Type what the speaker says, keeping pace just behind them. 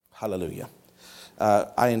Hallelujah.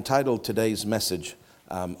 I entitled today's message,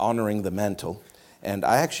 Honoring the Mantle. And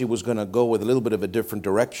I actually was going to go with a little bit of a different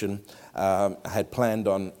direction. I had planned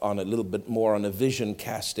on a little bit more on a vision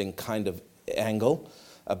casting kind of angle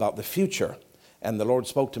about the future. And the Lord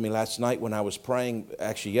spoke to me last night when I was praying,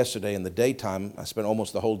 actually yesterday in the daytime. I spent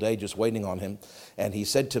almost the whole day just waiting on Him. And He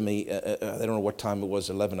said to me, I don't know what time it was,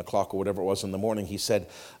 11 o'clock or whatever it was in the morning. He said,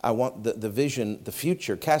 I want the vision, the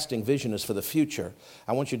future, casting vision is for the future.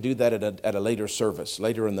 I want you to do that at a later service,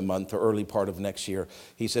 later in the month or early part of next year.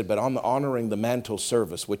 He said, but on the honoring the mantle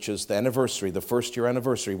service, which is the anniversary, the first year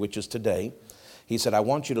anniversary, which is today, He said, I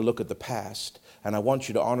want you to look at the past, and I want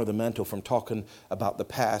you to honor the mantle from talking about the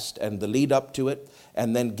past and the lead up to it,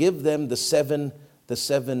 and then give them the seven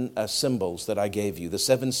symbols that I gave you, the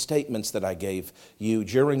 7 statements that I gave you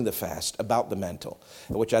during the fast about the mantle,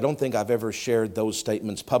 which I don't think I've ever shared those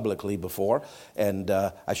statements publicly before. And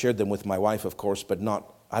I shared them with my wife, of course, but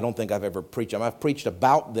I don't think I've ever preached them. I've preached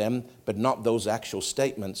about them, but not those actual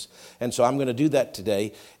statements. And so I'm going to do that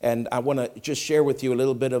today. And I want to just share with you a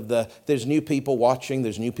little bit of there's new people watching,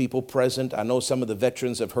 there's new people present. I know some of the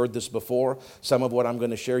veterans have heard this before. Some of what I'm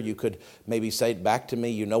going to share, you could maybe say it back to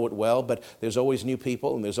me, you know it well, but there's always new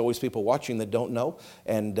people, and there's always people watching that don't know,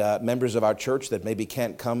 and members of our church that maybe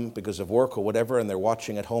can't come because of work or whatever, and they're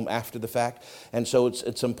watching at home after the fact. And so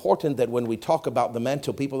it's important that when we talk about the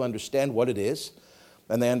mantle, people understand what it is,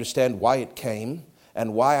 and they understand why it came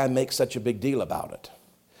and why I make such a big deal about it.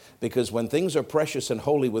 Because when things are precious and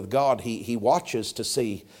holy with God, He watches to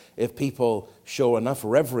see if people show enough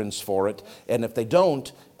reverence for it. And if they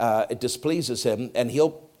don't, it displeases Him, and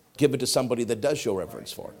He'll give it to somebody that does show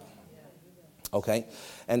reverence for it. Okay?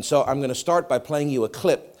 And so I'm going to start by playing you a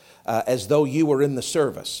clip as though you were in the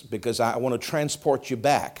service, because I want to transport you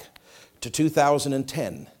back to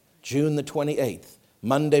 2010, June the 28th,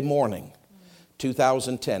 Monday morning.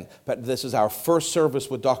 2010. But this is our first service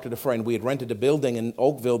with Dr. Dufresne. We had rented a building in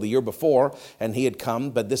Oakville the year before, and he had come.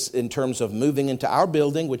 But this, in terms of moving into our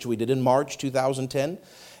building, which we did in March 2010,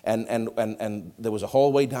 and there was a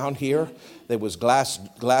hallway down here. There was glass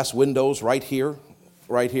windows right here,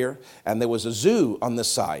 and there was a zoo on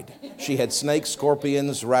this side. She had snakes,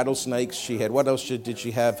 scorpions, rattlesnakes. She had, what else did she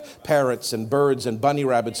have? Parrots and birds and bunny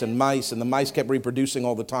rabbits and mice, and the mice kept reproducing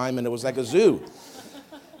all the time, and it was like a zoo.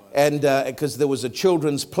 And because there was a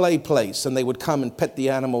children's play place, and they would come and pet the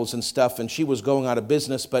animals and stuff, and she was going out of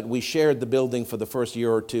business, but we shared the building for the first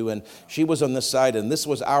year or two, and she was on this side, and this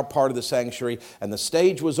was our part of the sanctuary, and the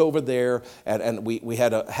stage was over there, and we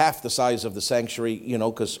had half the size of the sanctuary,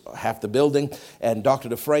 because half the building, and Dr.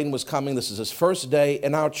 Dufresne was coming. This is his first day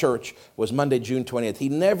in our church, was Monday, June 20th. He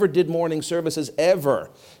never did morning services, ever.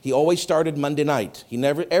 He always started Monday night. He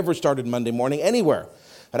never, ever started Monday morning anywhere.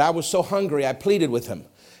 But I was so hungry, I pleaded with him.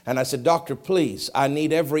 And I said, Doctor, please, I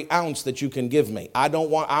need every ounce that you can give me.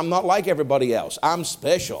 I'm not like everybody else. I'm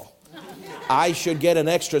special. I should get an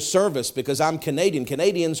extra service because I'm Canadian.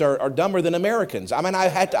 Canadians are dumber than Americans. I mean, I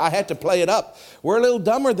had to play it up. We're a little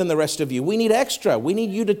dumber than the rest of you. We need extra. We need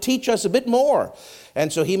you to teach us a bit more.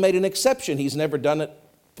 And so he made an exception. He's never done it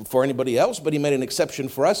for anybody else, but he made an exception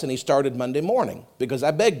for us, and he started Monday morning because I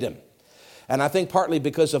begged him. And I think partly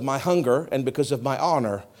because of my hunger and because of my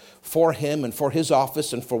honor for him and for his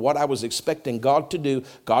office and for what I was expecting God to do,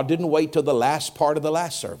 God didn't wait till the last part of the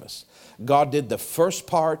last service. God did the first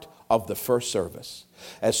part of the first service.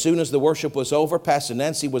 As soon as the worship was over, Pastor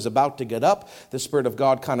Nancy was about to get up. The Spirit of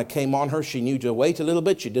God kind of came on her. She knew to wait a little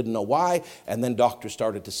bit. She didn't know why. And then Doctor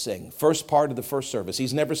started to sing. First part of the first service.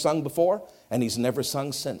 He's never sung before, and he's never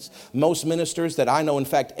sung since. Most ministers that I know, in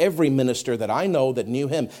fact, every minister that I know that knew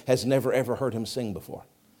him has never, ever heard him sing before.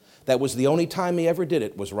 That was the only time he ever did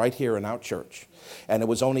it, was right here in our church. And it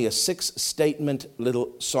was only a 6-statement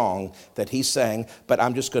little song that he sang. But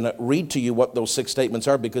I'm just going to read to you what those 6 statements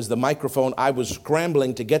are, because the microphone, I was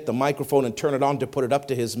scrambling to get the microphone and turn it on to put it up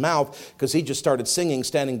to his mouth, because he just started singing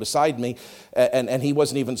standing beside me. And he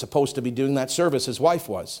wasn't even supposed to be doing that service. His wife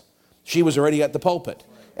was. She was already at the pulpit.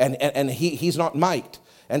 And he's not mic'd.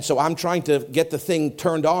 And so I'm trying to get the thing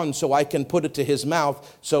turned on so I can put it to his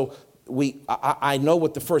mouth. So I know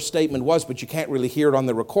what the first statement was, but you can't really hear it on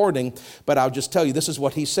the recording. But I'll just tell you, this is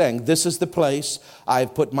what he's saying. This is the place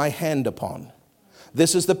I've put my hand upon.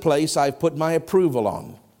 This is the place I've put my approval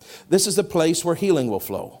on. This is the place where healing will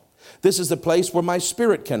flow. This is the place where my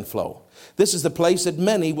spirit can flow. This is the place that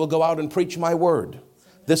many will go out and preach my word.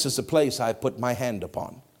 This is the place I've put my hand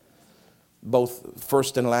upon. Both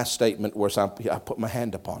first and last statement was I put my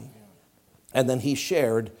hand upon. And then he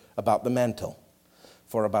shared about the mantle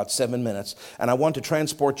for about 7 minutes. And I want to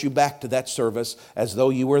transport you back to that service as though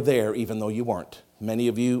you were there, even though you weren't. Many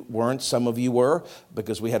of you weren't, some of you were,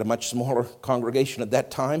 because we had a much smaller congregation at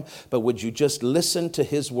that time. But would you just listen to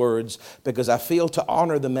his words? Because I feel to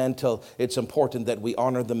honor the mantle, it's important that we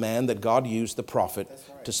honor the man that God used, the prophet,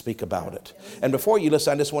 to speak about it. And before you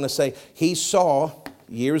listen, I just want to say, he saw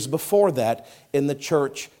years before that in the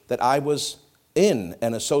church that I was in,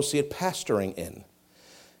 an associate pastoring in.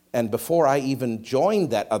 And before I even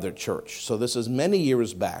joined that other church, so this is many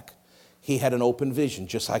years back, he had an open vision,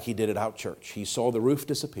 just like he did at our church. He saw the roof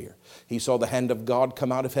disappear. He saw the hand of God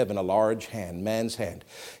come out of heaven, a large hand, man's hand.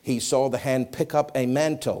 He saw the hand pick up a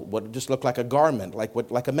mantle, what just looked like a garment,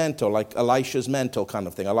 like a mantle, like Elisha's mantle kind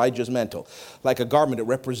of thing, Elijah's mantle, like a garment that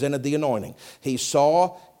represented the anointing. He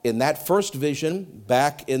saw in that first vision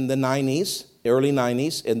back in the 90s, early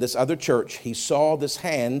 90s, in this other church, he saw this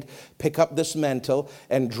hand pick up this mantle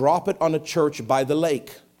and drop it on a church by the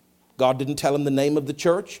lake. God didn't tell him the name of the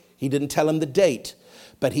church. He didn't tell him the date.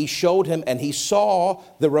 But he showed him, and he saw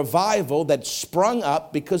the revival that sprung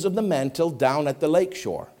up because of the mantle down at the lake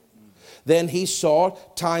shore. Then he saw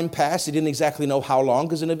time pass. He didn't exactly know how long,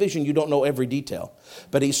 because in a vision you don't know every detail.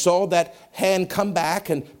 But he saw that hand come back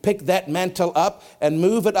and pick that mantle up and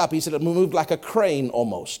move it up. He said it moved like a crane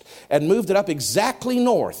almost, and moved it up exactly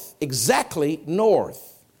north,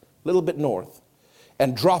 a little bit north,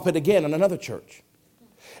 and drop it again on another church.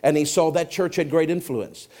 And he saw that church had great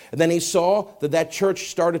influence. And then he saw that church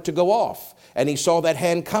started to go off. And he saw that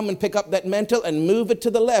hand come and pick up that mantle and move it to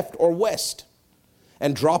the left or west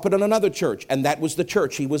and drop it on another church. And that was the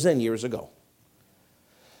church he was in years ago.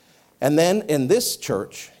 And then in this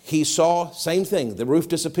church, he saw same thing. The roof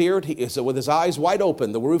disappeared. With his eyes wide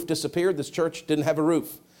open, the roof disappeared. This church didn't have a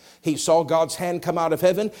roof. He saw God's hand come out of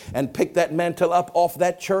heaven and pick that mantle up off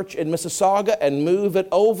that church in Mississauga and move it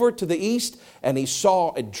over to the east. And he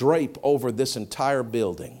saw it drape over this entire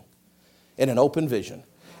building in an open vision.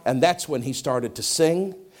 And that's when he started to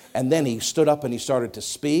sing. And then he stood up and he started to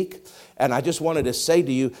speak. And I just wanted to say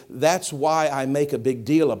to you, that's why I make a big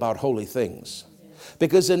deal about holy things.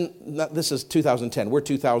 Because this is 2010, we're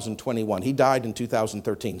 2021. He died in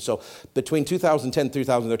 2013. So between 2010 and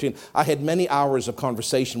 2013, I had many hours of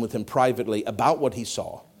conversation with him privately about what he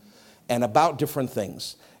saw and about different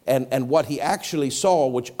things. And what he actually saw,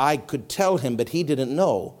 which I could tell him, but he didn't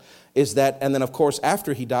know, is that, and then of course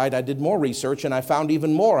after he died, I did more research and I found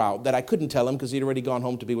even more out that I couldn't tell him because he'd already gone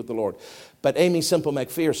home to be with the Lord. But Aimee Semple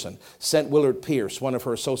McPherson sent Willard Pierce, one of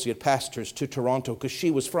her associate pastors, to Toronto because she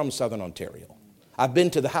was from Southern Ontario. I've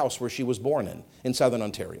been to the house where she was born in Southern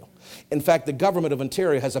Ontario. In fact, the government of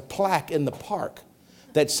Ontario has a plaque in the park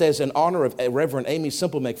that says in honor of Reverend Aimee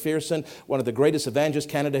Semple McPherson, one of the greatest evangelists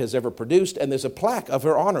Canada has ever produced, and there's a plaque of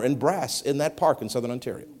her honor in brass in that park in Southern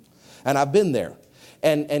Ontario. And I've been there.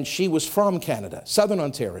 And she was from Canada, Southern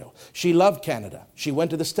Ontario. She loved Canada. She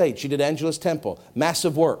went to the States. She did Angelus Temple,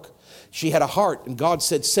 massive work. She had a heart, and God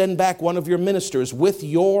said, send back one of your ministers with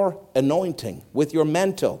your anointing, with your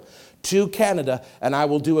mantle, to Canada, and I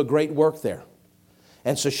will do a great work there.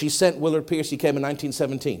 And so she sent Willard Pierce. He came in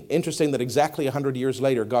 1917. Interesting that exactly 100 years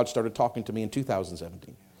later, God started talking to me in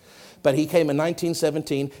 2017. But he came in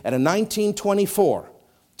 1917, and in 1924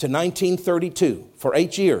 to 1932, for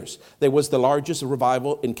 8 years, there was the largest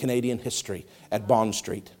revival in Canadian history at Bond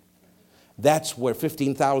Street. That's where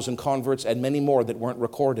 15,000 converts and many more that weren't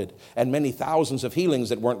recorded, and many thousands of healings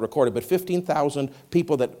that weren't recorded, but 15,000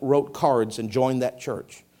 people that wrote cards and joined that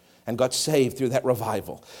church and got saved through that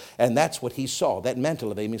revival. And that's what he saw. That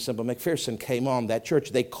mantle of Aimee Semple McPherson came on that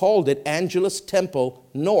church. They called it Angelus Temple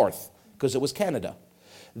North because it was Canada.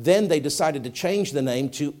 Then they decided to change the name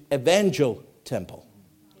to Evangel Temple.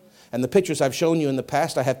 And the pictures I've shown you in the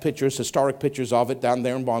past, I have pictures, historic pictures of it down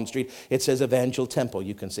there in Bond Street. It says Evangel Temple,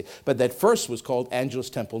 you can see. But that first was called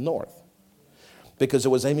Angelus Temple North because it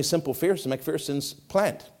was Aimee Semple McPherson's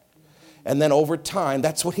plant. And then over time,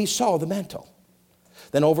 that's what he saw, the mantle.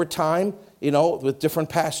 Then over time, with different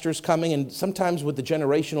pastors coming, and sometimes with the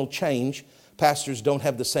generational change, pastors don't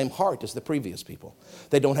have the same heart as the previous people.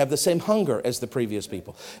 They don't have the same hunger as the previous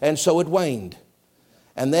people. And so it waned.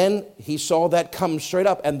 And then he saw that come straight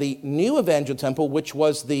up. And the new Evangel Temple, which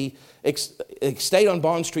was it stayed on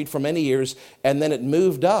Bond Street for many years, and then it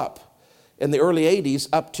moved up in the early 80s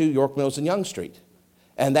up to York Mills and Yonge Street.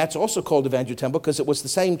 And that's also called Evangel Temple because it was the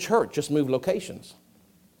same church, just moved locations.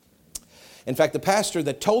 In fact, the pastor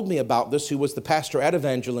that told me about this, who was the pastor at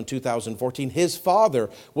Evangel in 2014, his father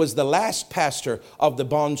was the last pastor of the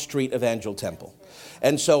Bond Street Evangel Temple.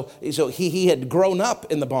 And so he had grown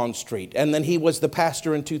up in the Bond Street, and then he was the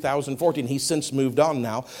pastor in 2014. He's since moved on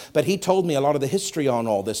now, but he told me a lot of the history on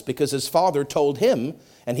all this because his father told him,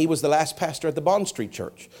 and he was the last pastor at the Bond Street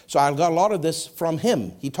Church. So I got a lot of this from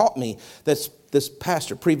him. He taught me this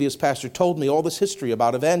previous pastor told me all this history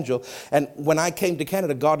about Evangel. And when I came to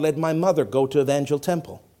Canada, God led my mother go to Evangel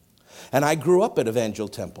Temple. And I grew up at Evangel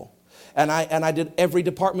Temple. And I did every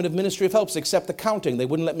department of Ministry of Helps except the counting. They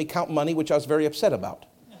wouldn't let me count money, which I was very upset about.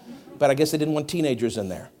 But I guess they didn't want teenagers in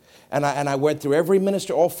there. And I went through every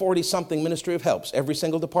ministry, all 40-something Ministry of Helps, every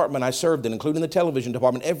single department I served in, including the television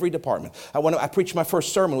department, every department. I preached my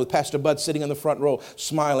first sermon with Pastor Bud sitting in the front row,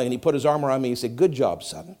 smiling, and he put his arm around me and he said, "Good job,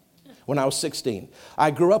 son," when I was 16.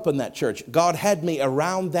 I grew up in that church. God had me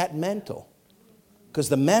around that mantle because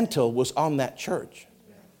the mantle was on that church.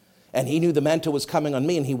 And he knew the mantle was coming on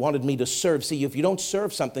me, and he wanted me to serve. See, if you don't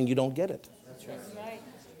serve something, you don't get it. That's right.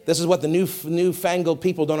 This is what the newfangled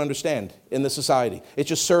people don't understand in the society. It's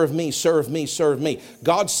just serve me, serve me, serve me.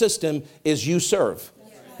 God's system is you serve,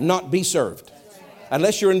 not be served.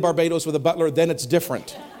 Unless you're in Barbados with a butler, then it's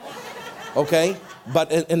different. Okay?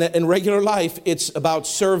 But in regular life, it's about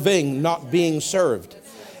serving, not being served.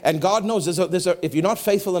 And God knows if you're not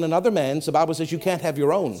faithful in another man's, the Bible says you can't have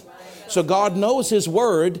your own. So God knows his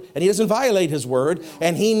word, and he doesn't violate his word.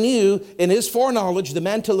 And he knew in his foreknowledge the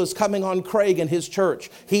mantle is coming on Craig and his church.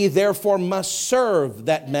 He therefore must serve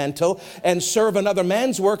that mantle and serve another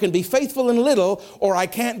man's work and be faithful in little, or I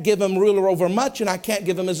can't give him ruler over much and I can't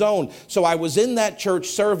give him his own. So I was in that church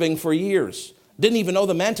serving for years. Didn't even know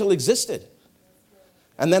the mantle existed.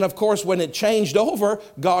 And then, of course, when it changed over,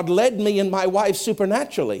 God led me and my wife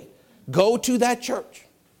supernaturally. Go to that church.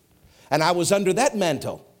 And I was under that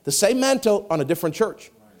mantle, the same mantle on a different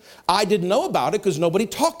church. I didn't know about it because nobody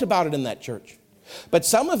talked about it in that church. But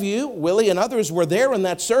some of you, Willie and others, were there in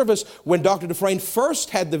that service when Dr. Dufresne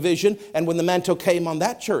first had the vision and when the mantle came on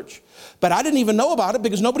that church. But I didn't even know about it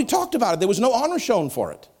because nobody talked about it. There was no honor shown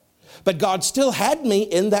for it. But God still had me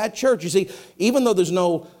in that church. You see, even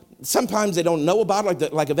though sometimes they don't know about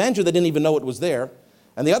it, like Evangel, they didn't even know it was there.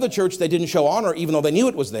 And the other church, they didn't show honor even though they knew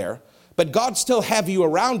it was there. But God still have you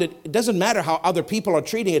around it. It doesn't matter how other people are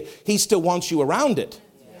treating it. He still wants you around it.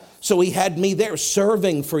 Yes. So he had me there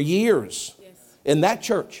serving for years in that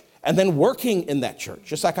church and then working in that church.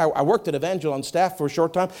 Just like I worked at Evangel on staff for a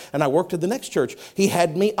short time and I worked at the next church. He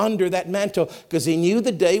had me under that mantle because he knew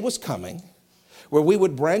the day was coming where we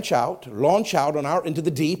would branch out, launch out into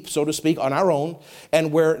the deep, so to speak, on our own,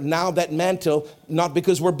 and where now that mantle, not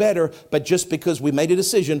because we're better, but just because we made a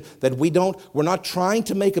decision that we're not trying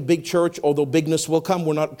to make a big church, although bigness will come.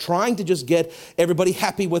 We're not trying to just get everybody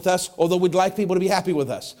happy with us, although we'd like people to be happy with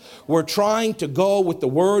us. We're trying to go with the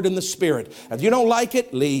Word and the Spirit. If you don't like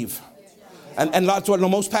it, leave. And that's what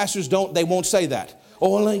most pastors don't, they won't say that.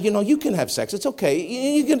 Oh, well, you can have sex. It's okay.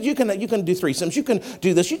 You can do threesomes. You can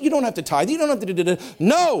do this. You don't have to tithe. You don't have to do that.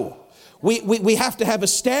 No. We have to have a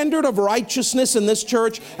standard of righteousness in this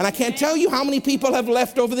church. And I can't tell you how many people have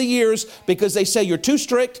left over the years because they say you're too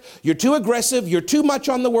strict, you're too aggressive, you're too much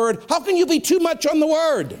on the Word. How can you be too much on the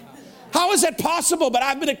Word? How is that possible? But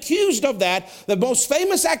I've been accused of that. The most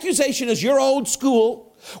famous accusation is you're old school.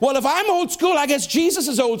 Well, if I'm old school, I guess Jesus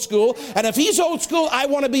is old school. And if he's old school, I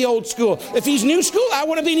want to be old school. If he's new school, I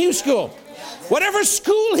want to be new school. Whatever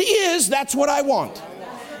school he is, that's what I want.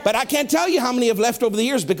 But I can't tell you how many have left over the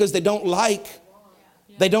years because they don't like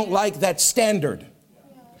that standard.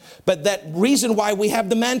 But that reason why we have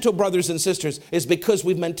the mantle, brothers and sisters, is because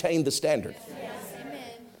we've maintained the standard.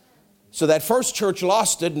 So that first church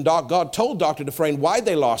lost it, and God told Dr. Dufresne why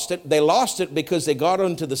they lost it. They lost it because they got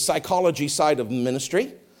into the psychology side of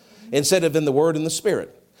ministry instead of in the Word and the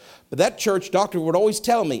Spirit. But that church, Doctor would always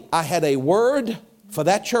tell me, I had a word for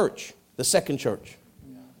that church, the second church,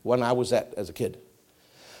 when I was as a kid.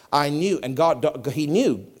 I knew, and he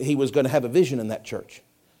knew he was going to have a vision in that church.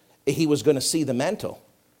 He was going to see the mantle,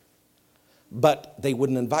 but they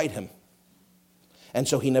wouldn't invite him. And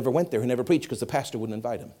so he never went there. He never preached because the pastor wouldn't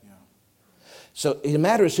invite him. So it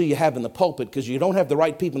matters who you have in the pulpit because you don't have the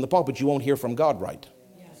right people in the pulpit, you won't hear from God right.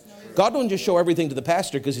 God don't just show everything to the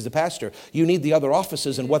pastor because he's the pastor. You need the other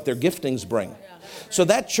offices and what their giftings bring. So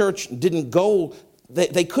that church didn't go,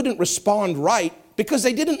 they couldn't respond right because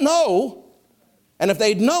they didn't know. And if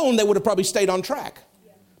they'd known, they would have probably stayed on track.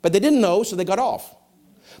 But they didn't know, so they got off.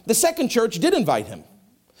 The second church did invite him.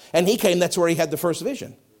 And he came, that's where he had the first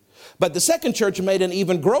vision. But the second church made an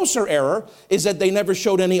even grosser error, is that they never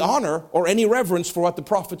showed any honor or any reverence for what the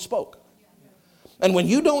prophet spoke. And when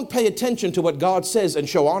you don't pay attention to what God says and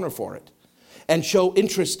show honor for it and show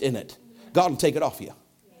interest in it, God will take it off you.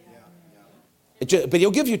 But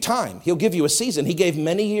he'll give you time. He'll give you a season. He gave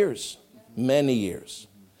many years. Many years.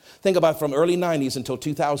 Think about from early 90s until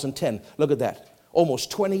 2010. Look at that.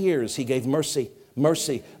 Almost 20 years he gave mercy,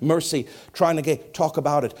 mercy, mercy, trying to talk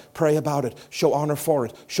about it, pray about it, show honor for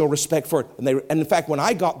it, show respect for it. And in fact, when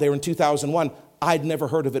I got there in 2001, I'd never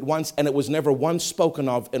heard of it once, and it was never once spoken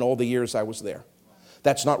of in all the years I was there.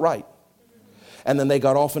 That's not right. And then they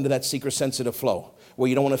got off into that seeker-sensitive flow where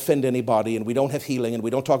you don't want to offend anybody, and we don't have healing, and we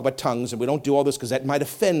don't talk about tongues, and we don't do all this because that might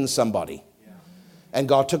offend somebody. And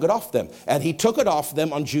God took it off them. And he took it off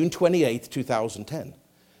them on June 28th, 2010.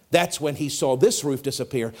 That's when he saw this roof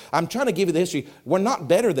disappear. I'm trying to give you the history. We're not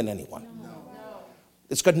better than anyone.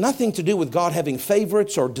 It's got nothing to do with God having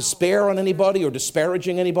favorites or despair on anybody or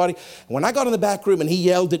disparaging anybody. When I got in the back room and he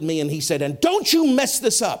yelled at me and he said, and don't you mess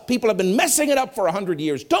this up. People have been messing it up for 100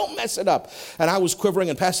 years. Don't mess it up. And I was quivering,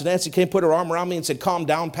 and Pastor Nancy came, put her arm around me and said, calm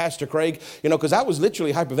down, Pastor Craig. Because I was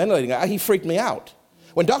literally hyperventilating. He freaked me out.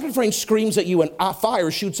 When Dr. Frank screams at you and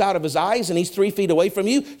fire shoots out of his eyes and he's 3 feet away from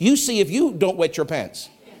you, you see if you don't wet your pants.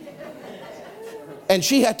 And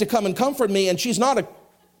she had to come and comfort me, and she's not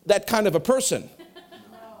that kind of a person.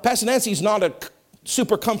 Pastor Nancy's not a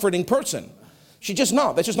super comforting person. She's just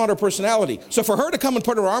not. That's just not her personality. So for her to come and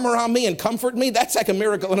put her arm around me and comfort me, that's like a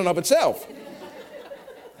miracle in and of itself.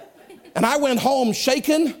 And I went home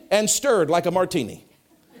shaken and stirred like a martini.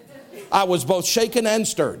 I was both shaken and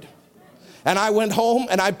stirred. And I went home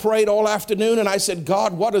and I prayed all afternoon, and I said,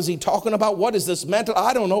 God, what is he talking about? What is this mental?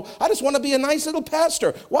 I don't know. I just want to be a nice little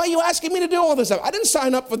pastor. Why are you asking me to do all this stuff? I didn't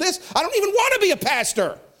sign up for this. I don't even want to be a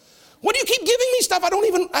pastor. What do you keep giving me stuff?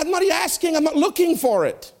 I'm not asking. I'm not looking for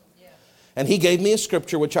it. Yeah. And he gave me a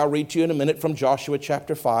scripture, which I'll read to you in a minute, from Joshua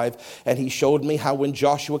chapter 5. And he showed me how when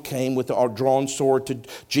Joshua came with our drawn sword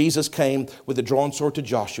Jesus came with the drawn sword to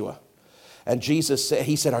Joshua. And Jesus said,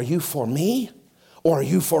 he said, are you for me or are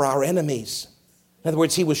you for our enemies? In other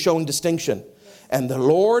words, he was showing distinction. And the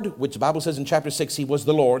Lord, which the Bible says in chapter 6, he was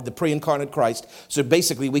the Lord, the pre-incarnate Christ. So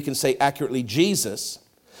basically we can say accurately Jesus.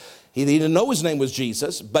 He didn't know his name was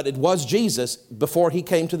Jesus, but it was Jesus before he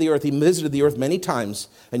came to the earth. He visited the earth many times,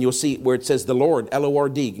 and you'll see where it says the Lord,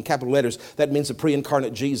 L-O-R-D, in capital letters. That means the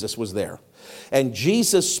pre-incarnate Jesus was there. And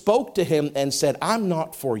Jesus spoke to him and said, I'm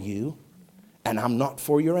not for you, and I'm not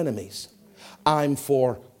for your enemies. I'm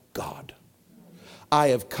for God. I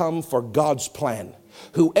have come for God's plan.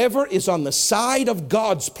 Whoever is on the side of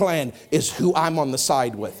God's plan is who I'm on the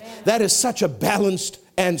side with. Amen. That is such a balanced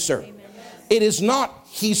answer. Amen. It is not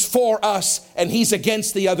he's for us and he's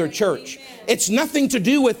against the other church. It's nothing to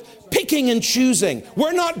do with picking and choosing.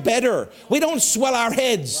 We're not better. We don't swell our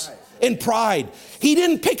heads in pride. He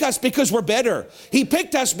didn't pick us because we're better. He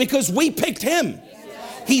picked us because we picked him.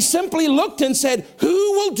 He simply looked and said, who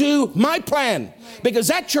will do my plan? Because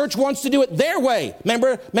that church wants to do it their way.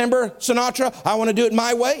 Remember Sinatra? I want to do it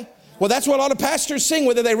my way. Well, that's what a lot of pastors sing,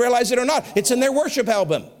 whether they realize it or not. It's in their worship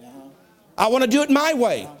album. I want to do it my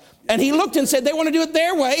way. And he looked and said, they want to do it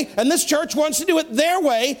their way, and this church wants to do it their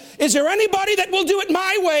way. Is there anybody that will do it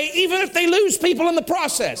my way, even if they lose people in the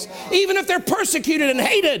process, even if they're persecuted and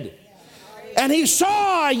hated? And he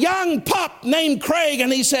saw a young pup named Craig,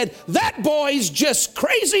 and he said, that boy's just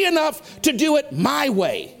crazy enough to do it my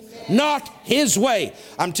way, not his way.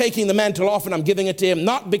 I'm taking the mantle off and I'm giving it to him,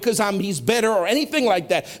 not because he's better or anything like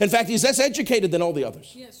that. In fact, he's less educated than all the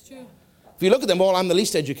others. Yes, true. If you look at them all, I'm the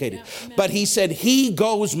least educated. Yeah, but he said, he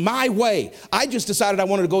goes my way. I just decided I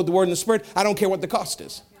wanted to go with the word and the spirit. I don't care what the cost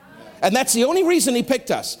is. And that's the only reason he picked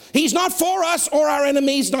us. He's not for us or our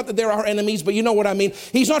enemies. Not that they're our enemies, but you know what I mean.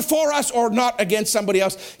 He's not for us or not against somebody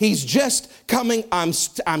else. He's just coming.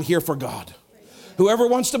 I'm here for God. Whoever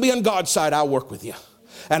wants to be on God's side, I'll work with you.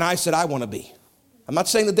 And I said, I want to be. I'm not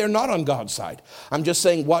saying that they're not on God's side. I'm just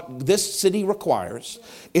saying what this city requires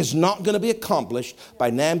is not going to be accomplished by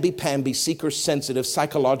namby-pamby, seeker-sensitive,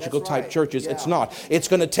 psychological type churches. Yeah. It's not. It's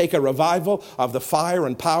going to take a revival of the fire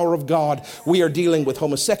and power of God. We are dealing with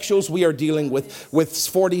homosexuals. We are dealing with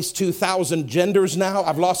 42,000 genders now.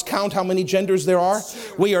 I've lost count how many genders there are.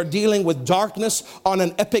 We are dealing with darkness on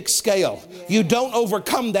an epic scale. You don't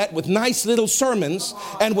overcome that with nice little sermons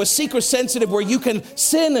and with seeker-sensitive where you can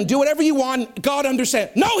sin and do whatever you want. God understands.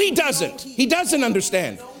 No, he doesn't. He doesn't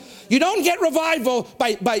understand. You don't get revival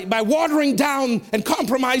by watering down and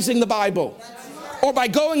compromising the Bible or by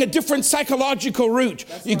going a different psychological route.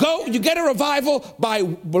 You get a revival by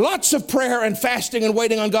lots of prayer and fasting and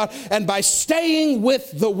waiting on God, and by staying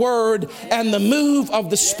with the Word and the move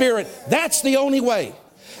of the Spirit. That's the only way.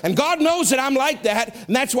 And God knows that I'm like that,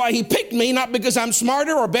 and that's why he picked me, not because I'm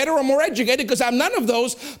smarter or better or more educated, because I'm none of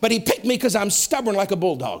those, but he picked me because I'm stubborn like a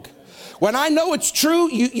bulldog. When I know it's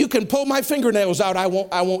true, you can pull my fingernails out. I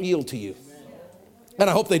won't yield to you. And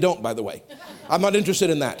I hope they don't, by the way. I'm not interested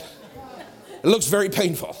in that. It looks very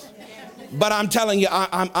painful. But I'm telling you,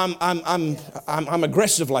 I'm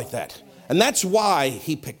aggressive like that. And that's why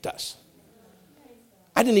he picked us.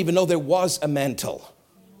 I didn't even know there was a mantle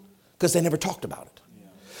because they never talked about it.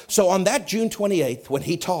 So on that June 28th, when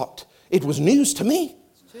he taught, it was news to me.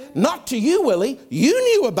 Not to you, Willie. You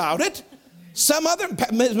knew about it. Some other,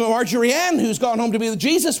 Marjorie Ann, who's gone home to be with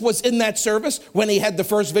Jesus, was in that service when he had the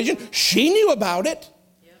first vision. She knew about it.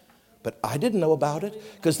 But I didn't know about it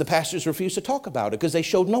because the pastors refused to talk about it because they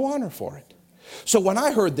showed no honor for it. So when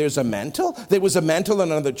I heard there was a mantle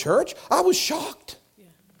in another church, I was shocked.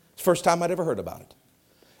 First time I'd ever heard about it.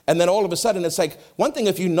 And then all of a sudden, it's like, one thing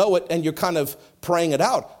if you know it and you're kind of praying it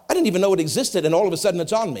out. I didn't even know it existed, and all of a sudden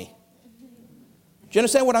it's on me. Do you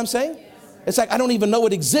understand what I'm saying? It's like I don't even know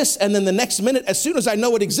it exists, and then the next minute, as soon as I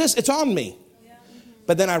know it exists, it's on me.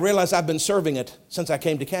 But then I realize I've been serving it since I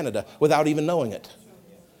came to Canada without even knowing it.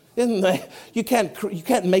 You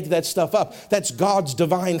can't make that stuff up. That's God's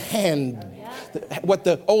divine hand, what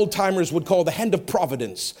the old timers would call the hand of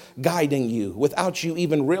providence, guiding you without you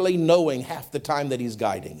even really knowing half the time that he's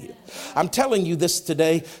guiding you. I'm telling you this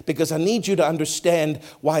today because I need you to understand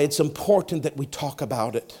why it's important that we talk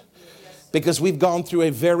about it. Because we've gone through a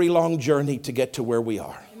very long journey to get to where we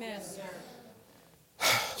are.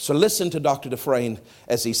 So listen to Dr. Dufresne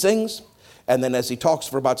as he sings, and then as he talks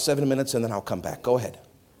for about 7 minutes, and then I'll come back. Go ahead.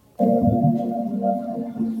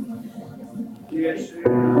 Yes.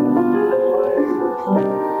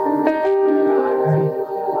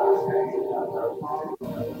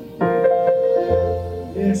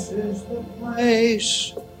 This is the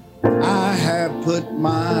place I have put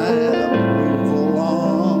my approval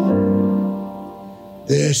on.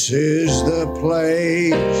 This is the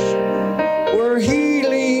place where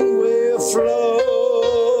healing will flow.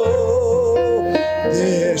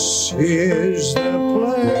 This is the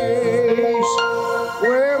place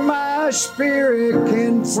where my spirit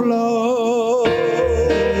can flow.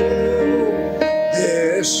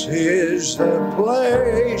 This is the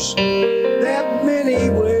place that many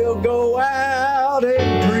will go out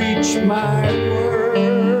and preach my word.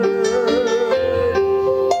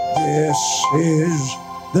 This is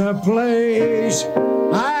the place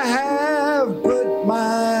I have put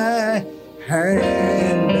my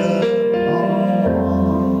hand upon.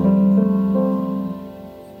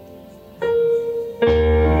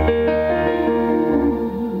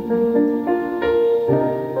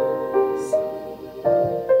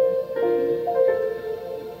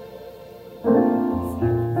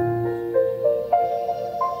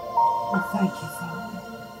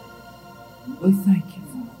 We thank you,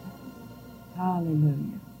 Father.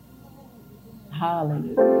 Hallelujah.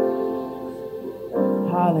 Hallelujah.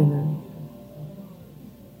 Hallelujah.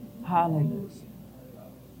 Hallelujah.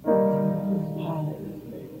 Hallelujah.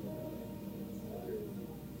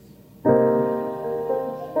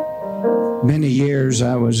 Many years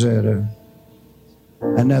I was at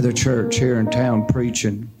another church here in town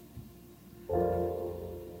preaching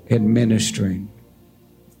and ministering.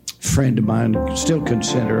 A friend of mine, still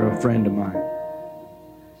consider a friend of mine.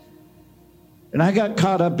 And I got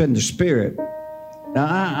caught up in the spirit. Now,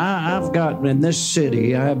 I've gotten in this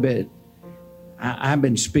city, I've been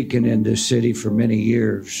speaking in this city for many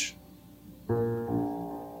years.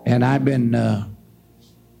 And I've been,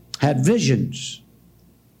 had visions.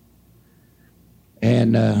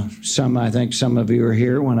 And I think some of you are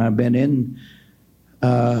here when I've been in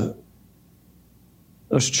those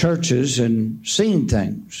churches and seen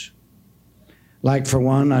things. Like for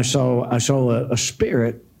one, I saw a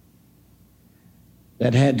spirit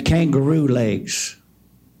that had kangaroo legs.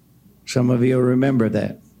 Some of you remember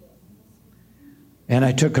that. And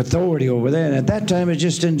I took authority over that. And at that time, it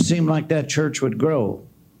just didn't seem like that church would grow.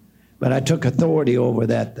 But I took authority over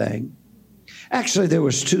that thing. Actually, there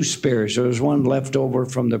was two spirits. There was one left over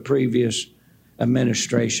from the previous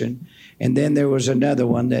administration. And then there was another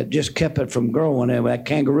one that just kept it from growing. And that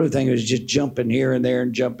kangaroo thing was just jumping here and there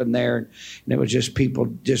and jumping there. And it was just people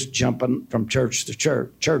just jumping from church to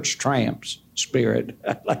church. Church tramps spirit,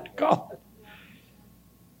 I like to call it.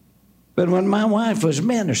 But when my wife was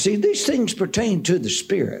ministering, see, these things pertain to the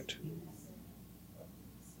spirit.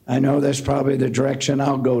 I know that's probably the direction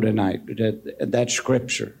I'll go tonight. That's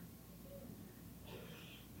scripture.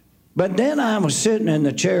 But then I was sitting in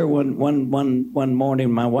the chair one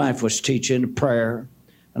morning. My wife was teaching prayer,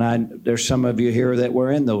 and there's some of you here that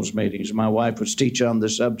were in those meetings. My wife was teaching on the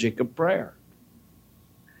subject of prayer,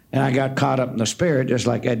 and I got caught up in the spirit just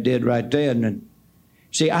like I did right then. And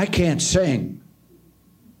see, I can't sing,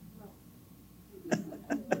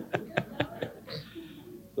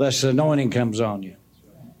 unless the anointing comes on you,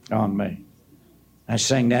 on me. I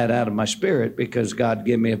sang that out of my spirit because God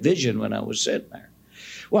gave me a vision when I was sitting there.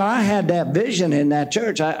 Well, I had that vision in that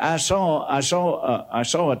church. I saw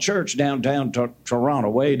a church downtown Toronto,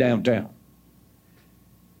 way downtown.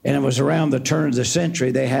 And it was around the turn of the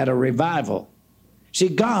century. They had a revival. See,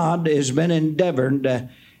 God has been endeavoring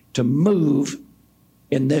to move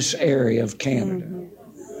in this area of Canada. Mm-hmm.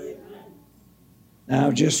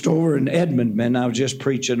 Now, just over in Edmonton, I was just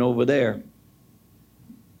preaching over there.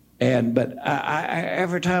 But I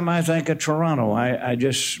every time I think of Toronto, I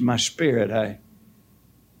just, my spirit, I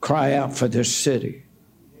cry out for this city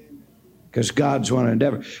because God's one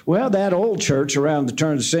endeavor. Well, that old church around the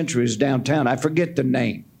turn of the century is downtown. I forget the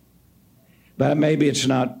name, but maybe it's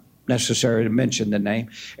not necessary to mention the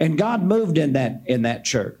name. And God moved in that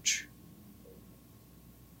church.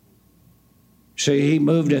 See, he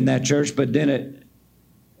moved in that church, but then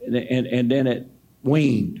it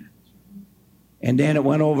weaned. And then it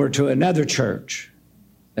went over to another church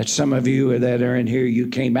that some of you that are in here, you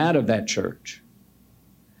came out of that church.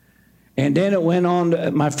 And then it went on to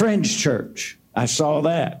my friend's church. I saw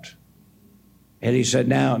that. And he said,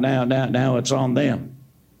 now it's on them.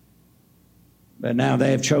 But now they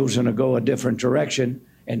have chosen to go a different direction.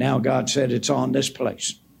 And now God said it's on this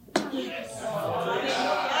place.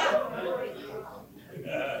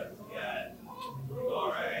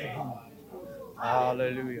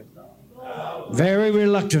 Hallelujah. Very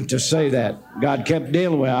reluctant to say that. God kept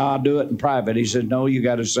dealing with it. I'll do it in private. He said, no, you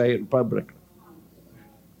got to say it publicly.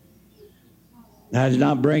 That's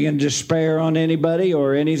not bringing despair on anybody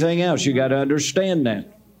or anything else. You got to understand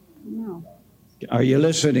that. No. Are you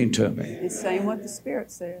listening to me? It's saying what the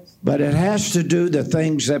Spirit says. But it has to do the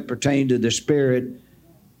things that pertain to the Spirit.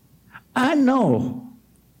 I know.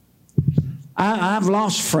 I've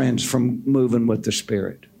lost friends from moving with the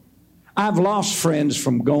Spirit. I've lost friends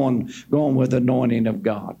from going with the anointing of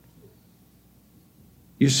God.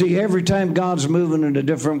 You see, every time God's moving in a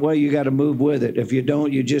different way, you got to move with it. If you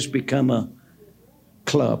don't, you just become a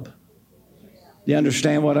club. You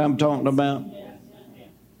understand what I'm talking about?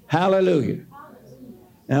 Hallelujah.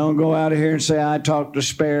 Now, don't go out of here and say I talk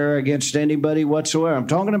despair against anybody whatsoever. I'm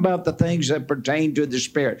talking about the things that pertain to the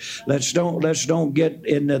Spirit. Let's don't get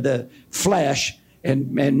into the flesh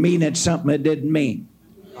and mean it's something it didn't mean.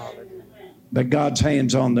 But God's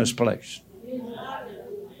hand's on this place.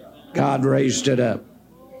 God raised it up.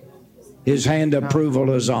 His hand of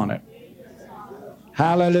approval is on it.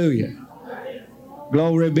 Hallelujah.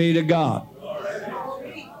 Glory be to God.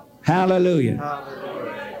 Hallelujah.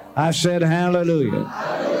 I said hallelujah.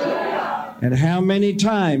 And how many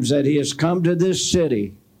times that he has come to this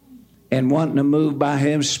city and wanting to move by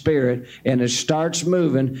his Spirit, and it starts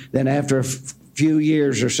moving, then after a few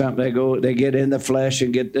years or something, they get in the flesh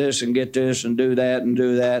and get this and do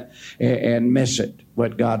that and miss it,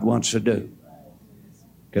 what God wants to do.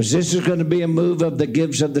 Because this is going to be a move of the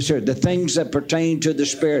gifts of the Spirit. The things that pertain to the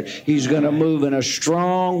Spirit, he's going to move in a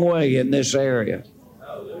strong way in this area.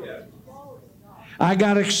 I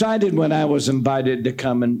got excited when I was invited to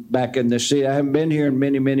come back in this city. I haven't been here in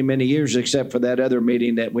many, many, many years, except for that other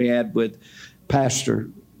meeting that we had with Pastor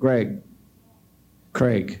Craig.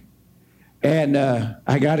 And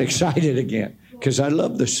I got excited again because I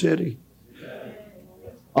love the city.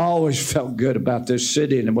 I always felt good about this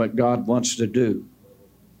city and what God wants to do.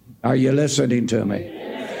 Are you listening to me?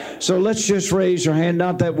 So let's just raise our hand.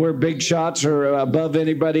 Not that we're big shots or above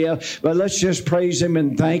anybody else, but let's just praise him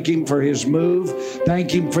and thank him for his move.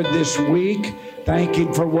 Thank him for this week. Thank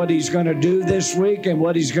him for what he's going to do this week and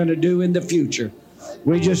what he's going to do in the future.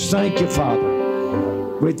 We just thank you,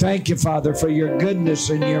 Father. We thank you, Father, for your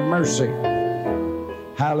goodness and your mercy.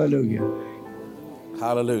 Hallelujah.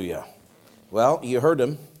 Hallelujah. Well, you heard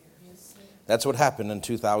him. That's what happened in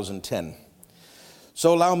 2010.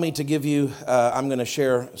 So allow me to give you, I'm going to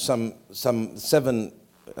share some 7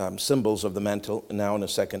 symbols of the mantle now in a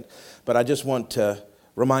second. But I just want to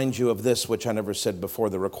remind you of this, which I never said before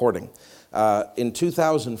the recording. In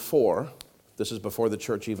 2004, this is before the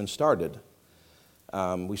church even started.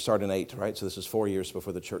 We started in 8, right? So this is 4 years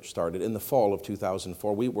before the church started. In the fall of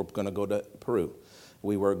 2004, we were going to go to Peru.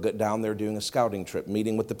 We were down there doing a scouting trip,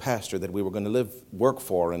 meeting with the pastor that we were going to work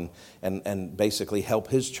for and basically help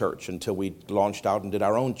his church until we launched out and did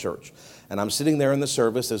our own church. And I'm sitting there in the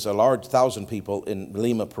service. There's a large 1,000 people in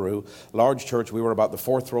Lima, Peru, large church. We were about the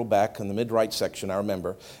 4th row back in the mid-right section, I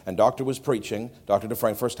remember. And Doctor was preaching, Dr.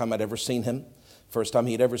 DeFrank, first time I'd ever seen him. First time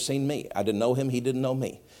he'd ever seen me. I didn't know him. He didn't know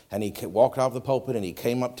me. And he walked out of the pulpit and he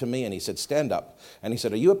came up to me and he said, "Stand up." And he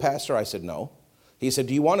said, "Are you a pastor?" I said, "No." He said,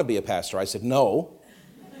 "Do you want to be a pastor?" I said, "No."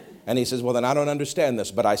 And he says, "Well, then I don't understand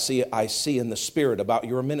this, but I see in the Spirit about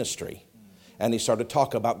your ministry." And he started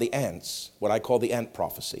talking about the ants, what I call the ant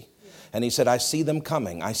prophecy. And he said, I see them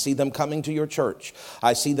coming. I see them coming to your church.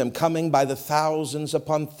 I see them coming by the thousands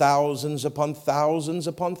upon thousands upon thousands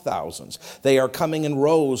upon thousands. They are coming in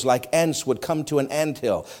rows like ants would come to an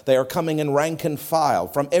anthill. They are coming in rank and file.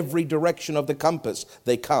 From every direction of the compass,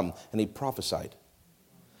 they come. And he prophesied.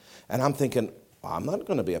 And I'm thinking, well, I'm not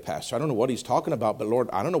going to be a pastor. I don't know what he's talking about, but Lord,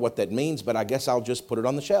 I don't know what that means, but I guess I'll just put it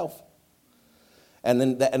on the shelf. And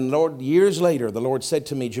then, Lord, years later, the Lord said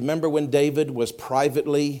to me, do you remember when David was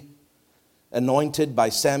privately anointed by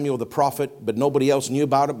Samuel the prophet, but nobody else knew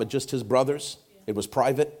about it but just his brothers? It was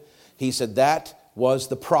private. He said that was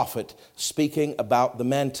the prophet speaking about the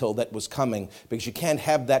mantle that was coming, because you can't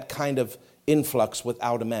have that kind of influx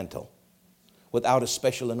without a mantle, without a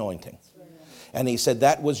special anointing. And he said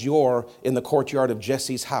that was in the courtyard of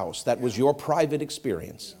Jesse's house. That was your private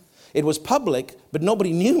experience. It was public, but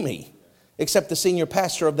nobody knew me except the senior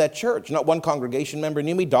pastor of that church. Not one congregation member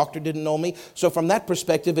knew me. Doctor didn't know me. So from that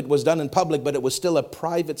perspective, it was done in public, but it was still a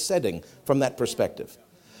private setting from that perspective.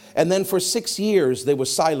 And then for 6 years, there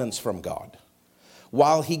was silence from God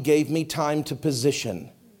while he gave me time to position.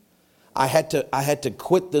 I had to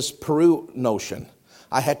quit this Peru notion.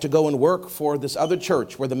 I had to go and work for this other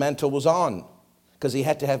church where the mantle was on, because he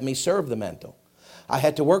had to have me serve the mantle. I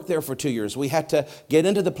had to work there for 2 years. We had to get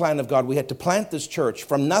into the plan of God. We had to plant this church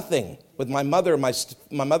from nothing with my mother, my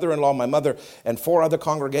mother-in-law, my mother, and 4 other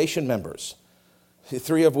congregation members,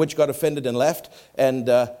 3 of which got offended and left,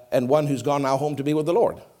 and one who's gone now home to be with the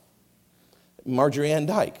Lord, Marjorie Ann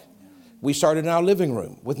Dyke. We started in our living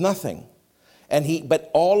room with nothing. But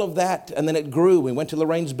all of that, and then it grew. We went to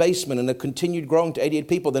Lorraine's basement, and it continued growing to 88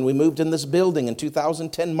 people. Then we moved in this building in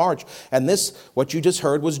 2010, March. And this, what you just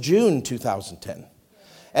heard, was June 2010.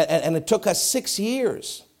 And it took us 6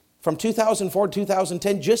 years, from 2004 to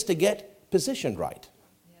 2010, just to get positioned right.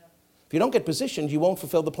 If you don't get positioned, you won't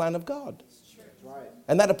fulfill the plan of God.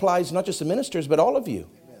 And that applies not just to ministers, but all of you.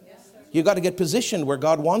 You got to get positioned where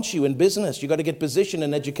God wants you in business. You got to get positioned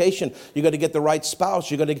in education. You got to get the right spouse.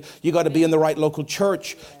 You got to be in the right local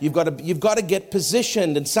church. You've got to get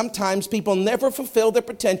positioned. And sometimes people never fulfill their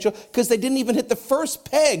potential because they didn't even hit the first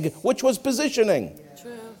peg, which was positioning.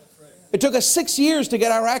 True. It took us 6 years to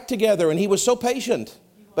get our act together, and he was so patient.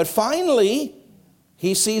 But finally,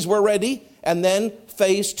 he sees we're ready, and then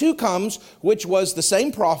phase 2 comes, which was the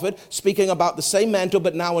same prophet speaking about the same mantle,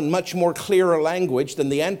 but now in much more clearer language than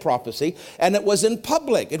the ant prophecy. And it was in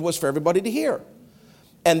public. It was for everybody to hear.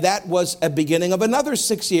 And that was a beginning of another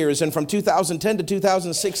 6 years. And from 2010 to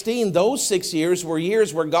 2016, those 6 years were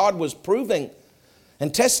years where God was proving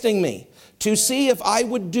and testing me to see if I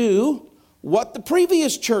would do what the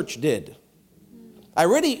previous church did. I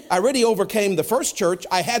already overcame the first church.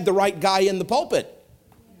 I had the right guy in the pulpit.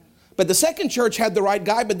 But the second church had the right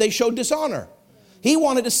guy, but they showed dishonor. He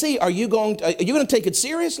wanted to see, are you going to take it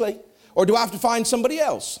seriously? Or do I have to find somebody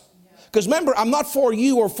else? Because remember, I'm not for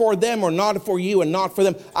you or for them, or not for you and not for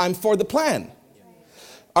them. I'm for the plan.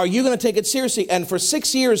 Are you going to take it seriously? And for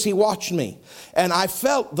 6 years, he watched me. And I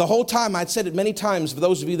felt the whole time, I'd said it many times, for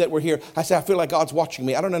those of you that were here, I said, I feel like God's watching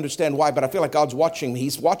me. I don't understand why, but I feel like God's watching me.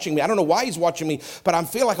 He's watching me. I don't know why he's watching me, but I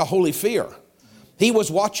feel like a holy fear. He was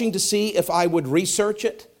watching to see if I would research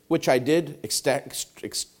it, which I did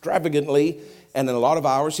extravagantly and in a lot of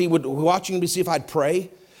hours. He would watching to see if I'd pray.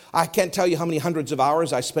 I can't tell you how many hundreds of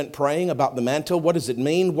hours I spent praying about the mantle. What does it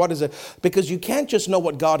mean? What is it? Because you can't just know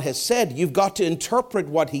what God has said. You've got to interpret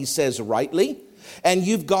what he says rightly, and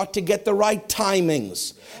you've got to get the right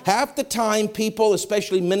timings. Half the time people,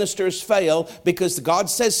 especially ministers, fail because God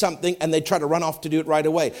says something and they try to run off to do it right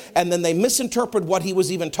away. And then they misinterpret what he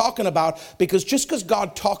was even talking about, because just because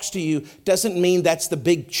God talks to you doesn't mean that's the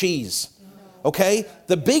big cheese. Okay?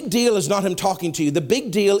 The big deal is not him talking to you. The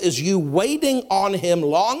big deal is you waiting on him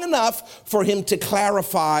long enough for him to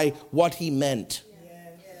clarify what he meant.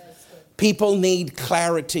 People need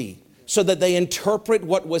clarity so that they interpret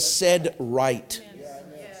what was said right.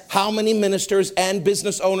 How many ministers and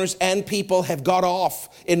business owners and people have got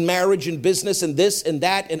off in marriage and business and this and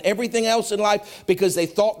that and everything else in life because they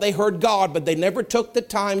thought they heard God, but they never took the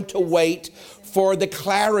time to wait for the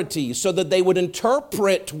clarity so that they would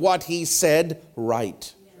interpret what he said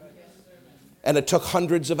right. And it took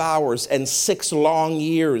hundreds of hours and 6 long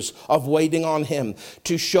years of waiting on him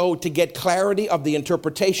to get clarity of the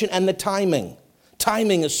interpretation and the timing.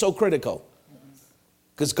 Timing is so critical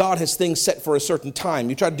because God has things set for a certain time.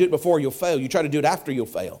 You try to do it before, you'll fail. You try to do it after, you'll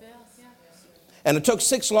fail. And it took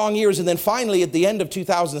 6 long years, and then finally at the end of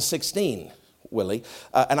 2016, Willie,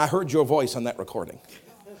 and I heard your voice on that recording.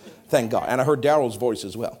 Thank God. And I heard Daryl's voice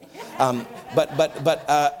as well. But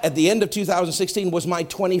at the end of 2016 was my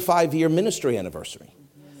 25-year ministry anniversary.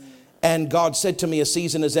 And God said to me, a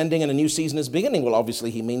season is ending and a new season is beginning. Well, obviously,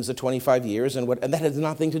 he means the 25 years, and that has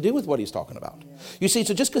nothing to do with what he's talking about. Yeah. You see,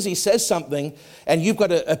 so just because he says something and you've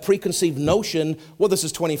got a preconceived notion, well, this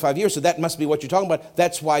is 25 years, so that must be what you're talking about.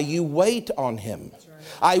 That's why you wait on him. Right.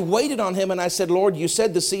 I waited on him and I said, Lord, you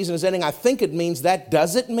said the season is ending. I think it means that.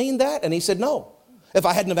 Does it mean that? And he said, no. If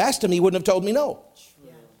I hadn't have asked him, he wouldn't have told me no.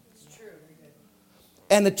 Yeah, it's true.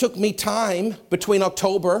 And it took me time between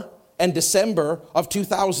October and December of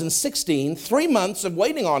 2016, 3 months of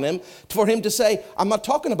waiting on him for him to say, I'm not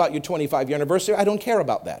talking about your 25-year anniversary. I don't care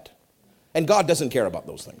about that. And God doesn't care about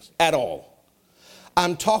those things at all.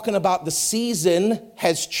 I'm talking about the season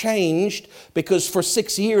has changed because for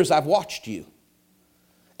 6 years I've watched you.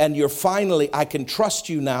 And you're finally, I can trust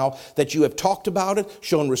you now that you have talked about it,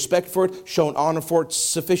 shown respect for it, shown honor for it,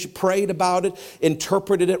 sufficient, prayed about it,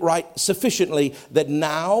 interpreted it right sufficiently that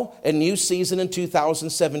now a new season in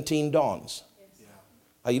 2017 dawns. Yes.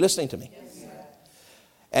 Are you listening to me? Yes.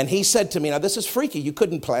 And he said to me, now this is freaky. You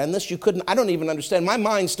couldn't plan this. You couldn't, I don't even understand. My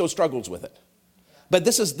mind still struggles with it. But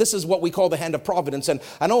this is what we call the hand of providence. And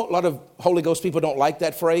I know a lot of Holy Ghost people don't like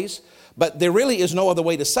that phrase, but there really is no other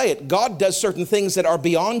way to say it. God does certain things that are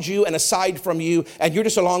beyond you and aside from you, and you're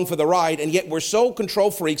just along for the ride. And yet we're so control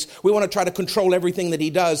freaks, we want to try to control everything that he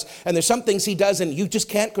does. And there's some things he does and you just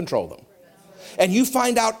can't control them. And you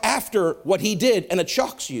find out after what he did and it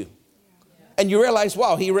shocks you. And you realize,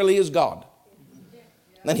 wow, he really is God.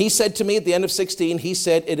 And he said to me at the end of 16, he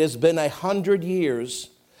said, it has been 100 years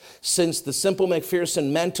since the Simple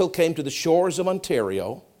McPherson mantle came to the shores of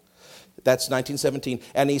Ontario. That's 1917.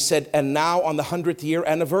 And he said, and now on the 100th year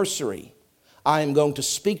anniversary, I am going to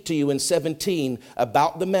speak to you in 17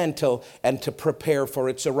 about the mantle and to prepare for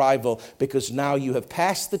its arrival, because now you have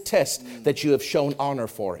passed the test that you have shown honor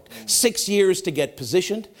for it. 6 years to get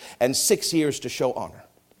positioned and 6 years to show honor.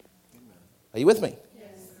 Are you with me?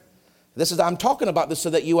 Yes. I'm talking about this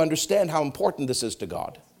so that you understand how important this is to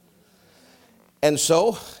God. And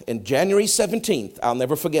so, in January 17th, I'll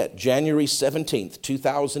never forget, January 17th,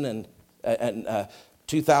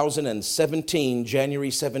 2017, January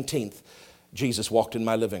 17th, Jesus walked in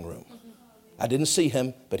my living room. I didn't see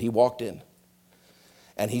him, but he walked in.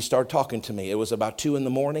 And he started talking to me. It was about 2 in the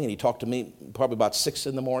morning, and he talked to me probably about 6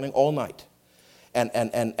 in the morning, all night.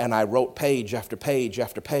 And I wrote page after page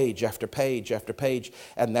after page after page after page,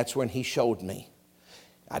 and that's when he showed me.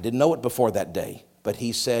 I didn't know it before that day, but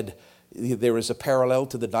he said, there is a parallel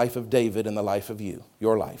to the life of David and the life of you,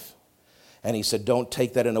 your life. And he said, don't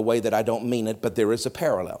take that in a way that I don't mean it, but there is a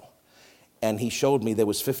parallel. And he showed me there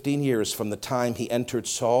was 15 years from the time he entered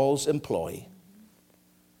Saul's employ.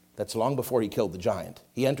 That's long before he killed the giant.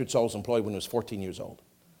 He entered Saul's employ when he was 14 years old,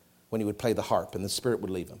 when he would play the harp and the Spirit would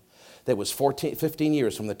leave him. There was 15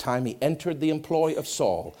 years from the time he entered the employ of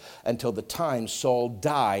Saul until the time Saul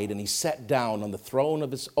died and he sat down on the throne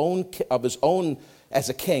of his own as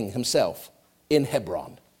a king himself in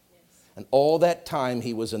Hebron. And all that time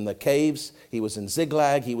he was in the caves, he was in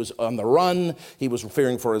Ziklag, he was on the run, he was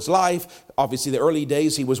fearing for his life. Obviously the early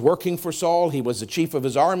days he was working for Saul, he was the chief of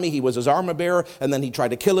his army, he was his armor bearer, and then he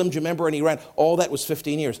tried to kill him, do you remember? And he ran. All that was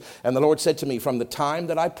 15 years. And the Lord said to me, from the time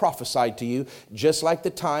that I prophesied to you, just like the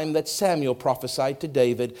time that Samuel prophesied to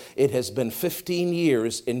David, it has been 15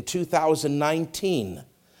 years. In 2019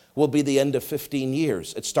 will be the end of 15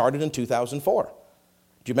 years. It started in 2004.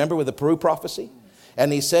 Do you remember with the Peru prophecy?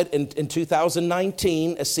 And he said in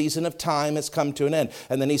 2019, a season of time has come to an end.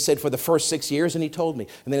 And then he said for the first 6 years, and he told me.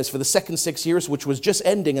 And then it's for the second 6 years, which was just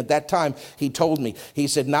ending at that time, he told me. He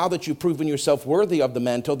said, now that you've proven yourself worthy of the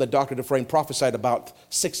mantle that Dr. Dufresne prophesied about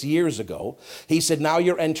 6 years ago, he said, now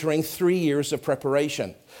you're entering 3 years of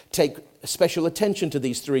preparation. Take special attention to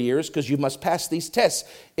these 3 years because you must pass these tests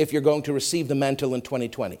if you're going to receive the mantle in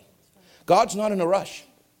 2020. God's not in a rush.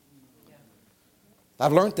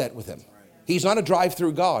 I've learned that with him. He's not a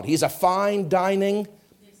drive-through God. He's a fine dining.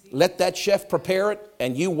 Let that chef prepare it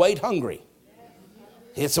and you wait hungry.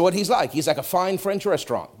 It's what he's like. He's like a fine French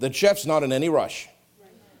restaurant. The chef's not in any rush.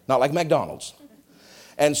 Not like McDonald's.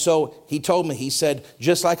 And so he told me, he said,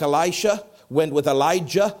 just like Elisha went with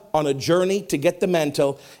Elijah on a journey to get the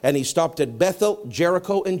mantle, and he stopped at Bethel,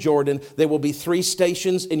 Jericho, and Jordan. There will be 3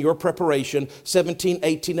 stations in your preparation, 17,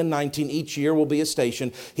 18, and 19. Each year will be a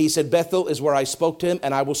station. He said, Bethel is where I spoke to him,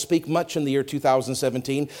 and I will speak much in the year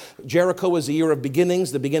 2017. Jericho is a year of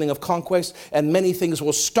beginnings, the beginning of conquest, and many things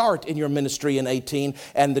will start in your ministry in 18.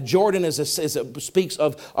 And the Jordan speaks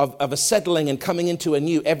of a settling and coming into a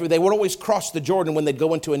new. They would always cross the Jordan when they'd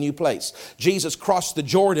go into a new place. Jesus crossed the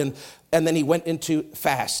Jordan, and then he went into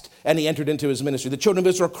fast. fast, and he entered into his ministry. The children of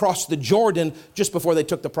Israel crossed the Jordan just before they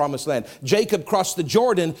took the promised land. Jacob crossed the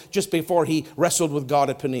Jordan just before he wrestled with God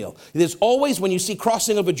at Peniel. There's always, when you see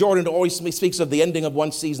crossing of a Jordan, it always speaks of the ending of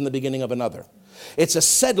one season, the beginning of another. It's a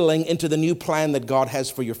settling into the new plan that God has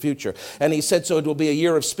for your future. And he said, so it will be a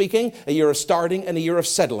year of speaking, a year of starting, and a year of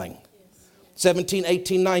settling. 17,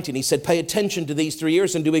 18, 19. He said, pay attention to these 3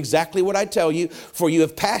 years and do exactly what I tell you, for you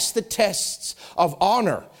have passed the tests of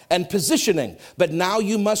honor and positioning, but now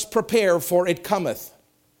you must prepare, for it cometh.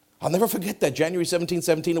 I'll never forget that. January 17,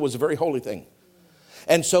 it was a very holy thing.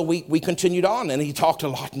 And so we continued on, and he talked a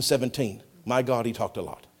lot in 17. My God, he talked a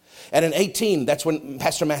lot. And in 18, that's when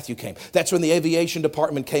Pastor Matthew came. That's when the aviation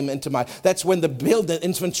department came that's when the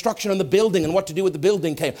instruction on the building and what to do with the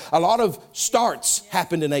building came. A lot of starts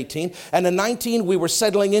happened in 18. And in 19, we were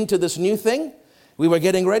settling into this new thing. We were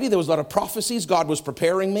getting ready. There was a lot of prophecies. God was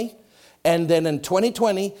preparing me. And then in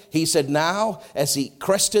 2020, he said, now as he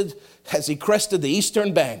crested the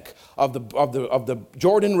eastern bank of the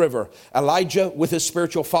Jordan River, Elisha with his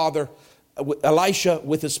spiritual father Elijah,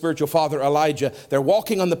 they're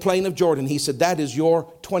walking on the plain of Jordan. He said, that is your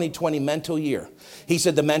 2020 mantle year. He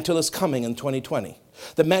said, the mantle is coming in 2020.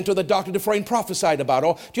 The mantle that Dr. Dufresne prophesied about.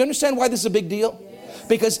 Oh, do you understand why this is a big deal? Yes.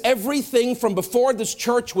 Because everything from before this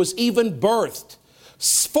church was even birthed,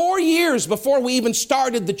 4 years before we even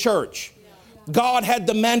started the church, God had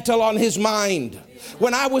the mantle on his mind.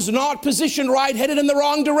 When I was not positioned right, headed in the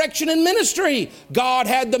wrong direction in ministry, God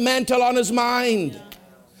had the mantle on his mind.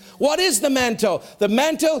 What is the mantle? The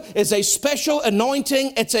mantle is a special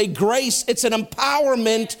anointing. It's a grace. It's an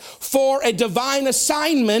empowerment for a divine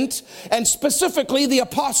assignment, and specifically the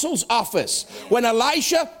apostle's office. When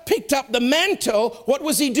Elisha picked up the mantle, what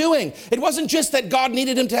was he doing? It wasn't just that God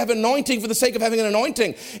needed him to have anointing for the sake of having an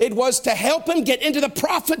anointing. It was to help him get into the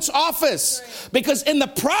prophet's office, because in the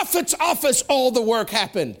prophet's office, all the work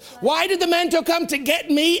happened. Why did the mantle come? To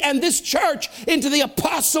get me and this church into the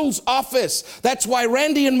apostle's office. That's why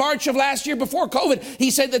Randy and March of last year before COVID,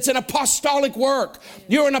 he said that's an apostolic work.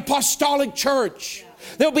 You're an apostolic church.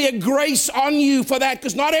 There'll be a grace on you for that,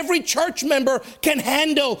 because not every church member can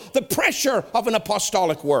handle the pressure of an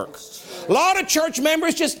apostolic work. A lot of church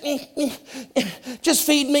members just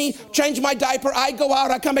feed me, change my diaper, I go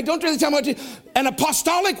out, I come back, don't really tell me what to do. An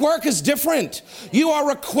apostolic work is different. You are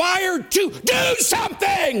required to do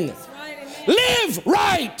something. Live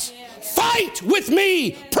right. Fight with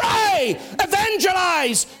me, pray,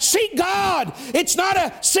 evangelize, seek God. It's not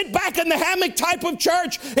a sit back in the hammock type of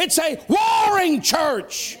church. It's a warring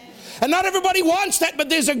church. And not everybody wants that, but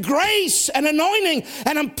there's a grace and anointing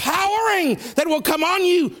and empowering that will come on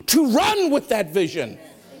you to run with that vision.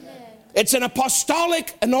 It's an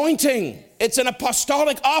apostolic anointing. It's an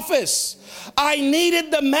apostolic office. I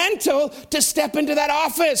needed the mantle to step into that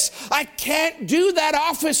office. I can't do that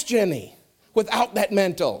office, Jenny, without that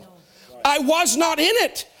mantle. I was not in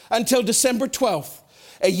it until December 12th,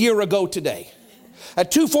 a year ago today.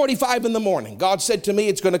 At 2:45 in the morning, God said to me,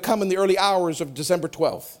 it's going to come in the early hours of December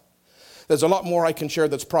 12th. There's a lot more I can share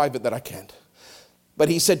that's private that I can't. But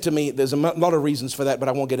he said to me, there's a lot of reasons for that, but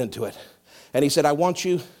I won't get into it. And he said, I want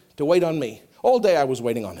you to wait on me. All day I was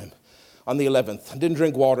waiting on him. On the 11th, I didn't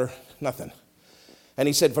drink water, nothing. And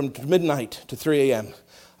he said, from midnight to 3 a.m.,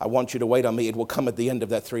 I want you to wait on me. It will come at the end of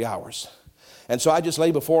that 3 hours. And so I just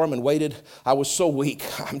lay before him and waited. I was so weak.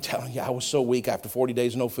 I'm telling you, I was so weak after 40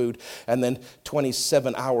 days, no food, and then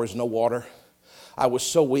 27 hours, no water. I was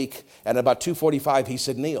so weak. And about 2:45, he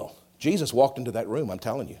said, Neil, Jesus walked into that room. I'm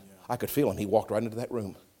telling you, I could feel him. He walked right into that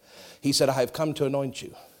room. He said, I have come to anoint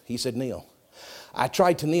you. He said, Neil. I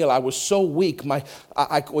tried to kneel. I was so weak.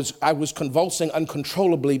 I was convulsing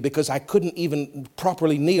uncontrollably because I couldn't even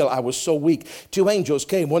properly kneel. I was so weak. 2 angels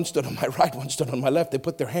came. One stood on my right, one stood on my left. They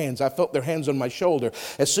put their hands. I felt their hands on my shoulder.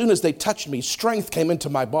 As soon as they touched me, strength came into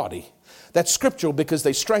my body. That's scriptural because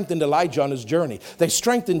they strengthened Elijah on his journey. They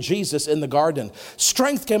strengthened Jesus in the garden.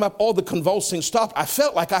 Strength came up. All the convulsing stopped. I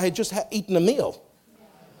felt like I had just eaten a meal.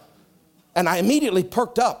 And I immediately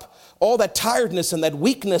perked up. All that tiredness and that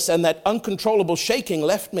weakness and that uncontrollable shaking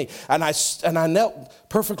left me. And I knelt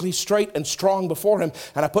perfectly straight and strong before him.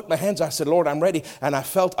 And I put my hands, I said, Lord, I'm ready. And I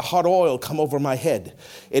felt a hot oil come over my head.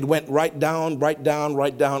 It went right down,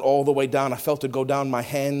 all the way down. I felt it go down my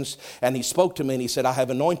hands. And he spoke to me and he said, I have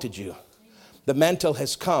anointed you. The mantle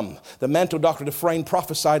has come. The mantle Dr. Dufresne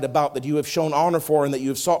prophesied about that you have shown honor for and that you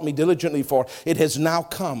have sought me diligently for. It has now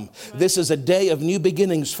come. This is a day of new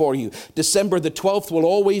beginnings for you. December the 12th will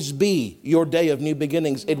always be your day of new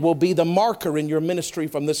beginnings. It will be the marker in your ministry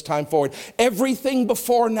from this time forward. Everything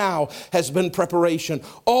before now has been preparation.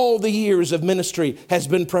 All the years of ministry has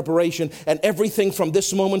been preparation. And everything from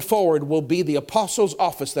this moment forward will be the apostle's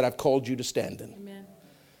office that I've called you to stand in. Amen.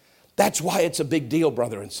 That's why it's a big deal,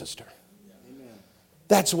 brother and sister.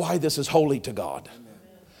 That's why this is holy to God.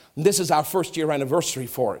 This is our first year anniversary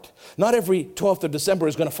for it. Not every 12th of December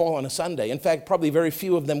is going to fall on a Sunday. In fact, probably very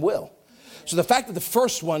few of them will. So the fact that the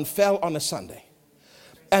first one fell on a Sunday,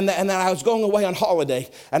 and then I was going away on holiday,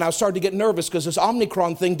 and I was starting to get nervous because this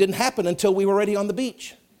Omicron thing didn't happen until we were already on the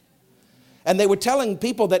beach. And they were telling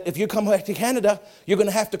people that if you come back to Canada, you're going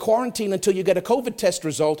to have to quarantine until you get a COVID test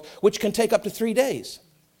result, which can take up to 3 days.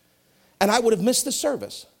 And I would have missed the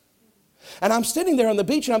service. And I'm sitting there on the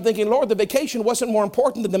beach and I'm thinking, Lord, the vacation wasn't more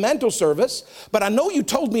important than the mantle service, but I know you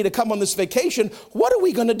told me to come on this vacation. What are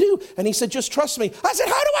we going to do? And he said, just trust me. I said,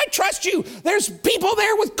 how do I trust you? There's people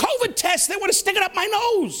there with COVID tests. They want to stick it up my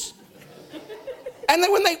nose. And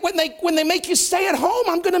then when they make you stay at home,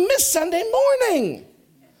 I'm going to miss Sunday morning.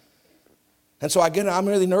 And so I'm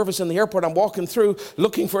really nervous in the airport. I'm walking through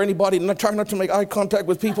looking for anybody and I'm trying not to make eye contact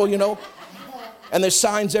with people, you know. And there's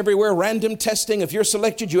signs everywhere, random testing. If you're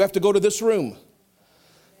selected, you have to go to this room.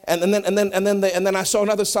 And then I saw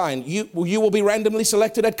another sign. You will be randomly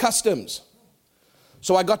selected at customs.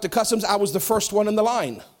 So I got to customs. I was the first one in the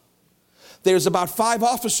line. There's about 5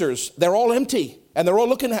 officers. They're all empty. And they're all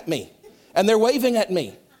looking at me. And they're waving at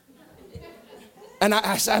me. And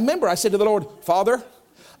I remember I said to the Lord, Father,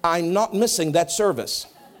 I'm not missing that service.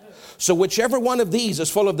 So whichever one of these is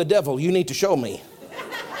full of the devil, you need to show me.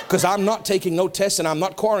 Because I'm not taking no tests and I'm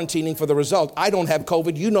not quarantining for the result. I don't have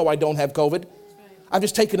COVID. You know I don't have COVID. I've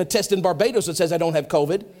just taken a test in Barbados that says I don't have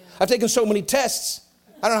COVID. I've taken so many tests.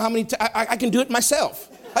 I don't know how many. I can do it myself.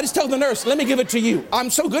 I just tell the nurse, let me give it to you. I'm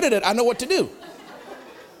so good at it. I know what to do.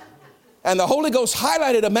 And the Holy Ghost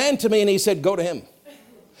highlighted a man to me and he said, go to him.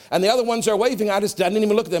 And the other ones are waving. I didn't even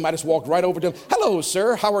look at them. I just walked right over to him. Hello,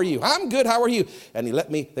 sir. How are you? I'm good. How are you? And he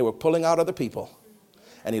let me. They were pulling out other people.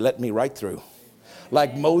 And he let me right through.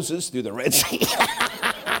 Like Moses through the Red Sea.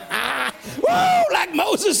 Woo! Like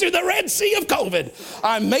Moses through the Red Sea of COVID.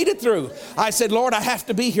 I made it through. I said, Lord, I have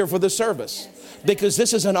to be here for this service because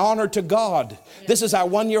this is an honor to God. This is our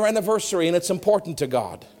 1-year anniversary and it's important to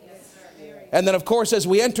God. And then, of course, as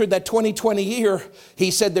we entered that 2020 year,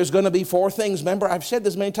 he said there's going to be 4 things. Remember, I've said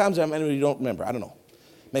this many times. Maybe you don't remember. I don't know.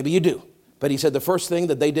 Maybe you do. But he said the first thing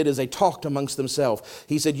that they did is they talked amongst themselves.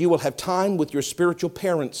 He said, you will have time with your spiritual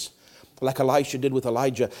parents like Elisha did with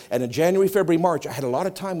Elijah. And in January, February, March, I had a lot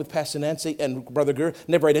of time with Pastor Nancy and Brother Gurr.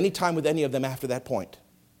 Never had any time with any of them after that point.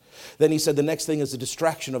 Then he said the next thing is the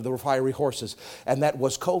distraction of the fiery horses. And that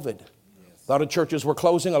was COVID. A lot of churches were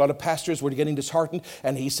closing. A lot of pastors were getting disheartened.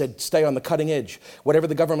 And he said, stay on the cutting edge. Whatever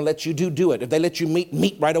the government lets you do, do it. If they let you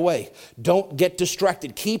meet right away. Don't get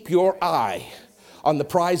distracted. Keep your eye on the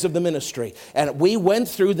prize of the ministry. And we went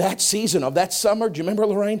through that season of that summer. Do you remember,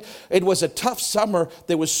 Lorraine? It was a tough summer.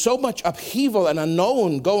 There was so much upheaval and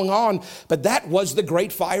unknown going on. But that was the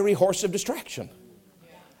great fiery horse of distraction.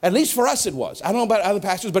 At least for us it was. I don't know about other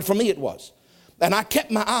pastors, but for me it was. And I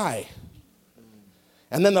kept my eye.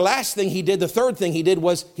 And then the last thing he did, the third thing he did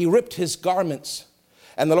was he ripped his garments.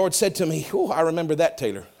 And the Lord said to me, oh, I remember that,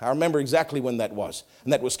 Taylor. I remember exactly when that was.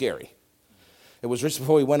 And that was scary. It was just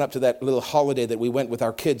before we went up to that little holiday that we went with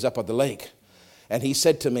our kids up at the lake. And he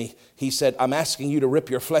said to me, he said, I'm asking you to rip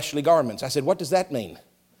your fleshly garments. I said, what does that mean?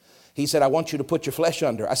 He said, I want you to put your flesh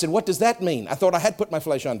under. I said, what does that mean? I thought I had put my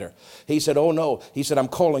flesh under. He said, oh no. He said, I'm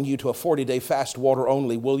calling you to a 40-day fast, water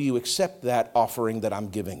only. Will you accept that offering that I'm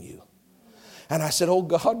giving you? And I said, oh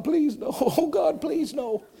God, please no. Oh God, please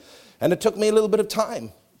no. And it took me a little bit of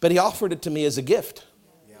time, but he offered it to me as a gift.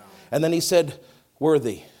 And then he said,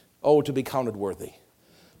 worthy. Oh, to be counted worthy,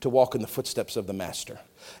 to walk in the footsteps of the Master.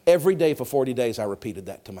 Every day for 40 days, I repeated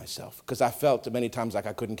that to myself because I felt many times like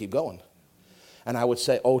I couldn't keep going. And I would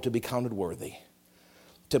say, oh, to be counted worthy,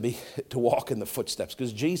 to walk in the footsteps,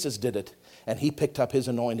 because Jesus did it and he picked up his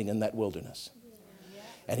anointing in that wilderness.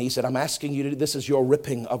 And he said, I'm asking you to, this is your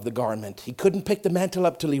ripping of the garment. He couldn't pick the mantle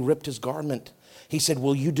up till he ripped his garment. He said,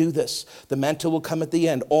 will you do this? The mantle will come at the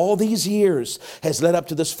end. All these years has led up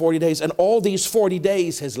to this 40 days. And all these 40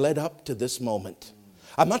 days has led up to this moment.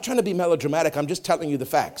 I'm not trying to be melodramatic. I'm just telling you the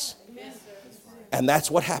facts. And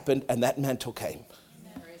that's what happened. And that mantle came.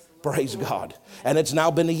 Praise God. And it's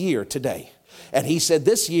now been a year today. And he said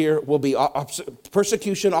this year will be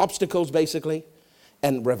persecution, obstacles basically,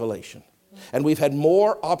 and revelation. And we've had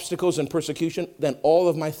more obstacles and persecution than all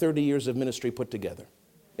of my 30 years of ministry put together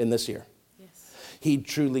in this year. Yes. He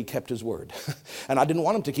truly kept his word. And I didn't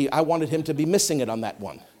want him to keep, I wanted him to be missing it on that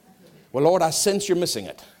one. Well, Lord, I sense you're missing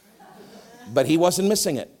it. But he wasn't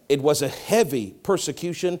missing it. It was a heavy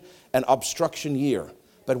persecution and obstruction year,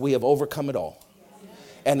 but we have overcome it all.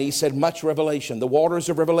 And he said, much revelation. The waters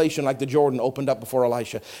of revelation, like the Jordan, opened up before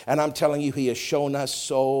Elisha. And I'm telling you, he has shown us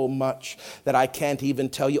so much that I can't even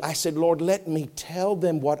tell you. I said, Lord, let me tell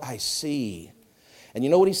them what I see. And you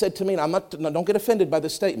know what he said to me? And don't get offended by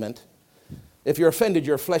this statement. If you're offended,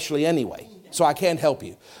 you're fleshly anyway. So I can't help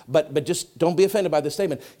you. But just don't be offended by this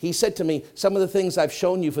statement. He said to me, some of the things I've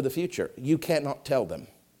shown you for the future, you cannot tell them.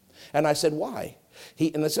 And I said, why?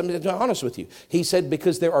 And I'm be honest with you. He said,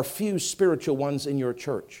 because there are few spiritual ones in your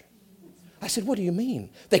church. I said, what do you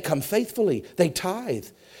mean? They come faithfully. They tithe.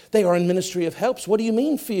 They are in ministry of helps. What do you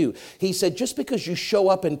mean few? He said, just because you show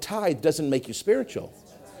up and tithe doesn't make you spiritual.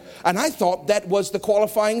 And I thought that was the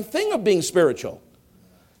qualifying thing of being spiritual.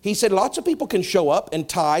 He said, lots of people can show up and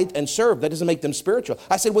tithe and serve. That doesn't make them spiritual.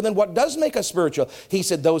 I said, well, then what does make us spiritual? He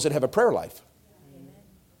said, those that have a prayer life.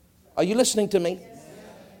 Are you listening to me?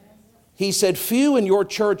 He said, few in your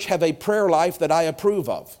church have a prayer life that I approve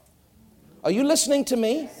of. Are you listening to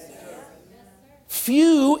me?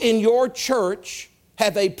 Few in your church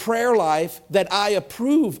have a prayer life that I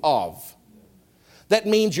approve of. That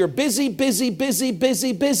means you're busy, busy, busy,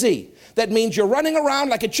 busy, busy. That means you're running around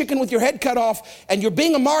like a chicken with your head cut off and you're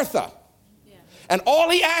being a Martha. Yeah. And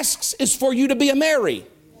all he asks is for you to be a Mary.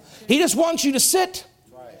 He just wants you to sit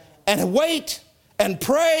and wait and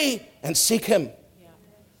pray and seek him.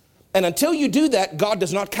 And until you do that, God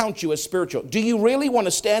does not count you as spiritual. Do you really want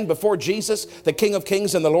to stand before Jesus, the King of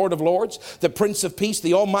Kings and the Lord of Lords, the Prince of Peace,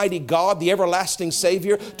 the Almighty God, the everlasting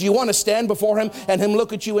Savior? Do you want to stand before him and him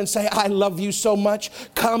look at you and say, I love you so much.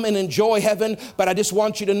 Come and enjoy heaven. But I just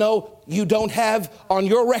want you to know you don't have on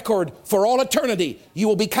your record for all eternity, you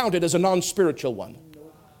will be counted as a non-spiritual one.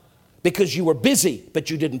 Because you were busy, but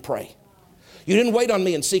you didn't pray. You didn't wait on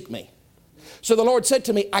me and seek me. So the Lord said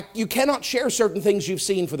to me, you cannot share certain things you've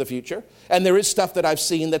seen for the future. And there is stuff that I've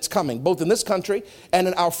seen that's coming, both in this country and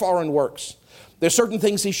in our foreign works. There's certain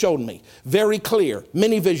things he showed me, very clear,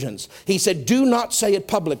 many visions. He said, do not say it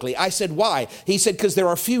publicly. I said, why? He said, because there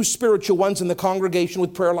are few spiritual ones in the congregation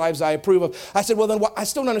with prayer lives I approve of. I said, well, then I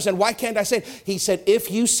still don't understand. Why can't I say it? He said,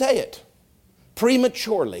 if you say it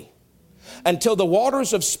prematurely, until the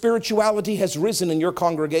waters of spirituality has risen in your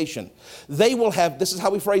congregation, they will have, this is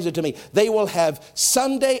how he phrased it to me, they will have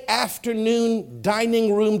Sunday afternoon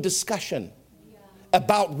dining room discussion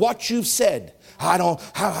about what you've said. How do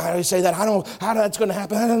I say that? How that's going to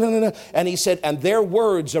happen? And he said, and their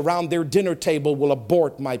words around their dinner table will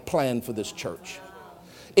abort my plan for this church.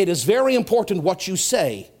 It is very important what you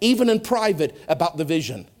say, even in private, about the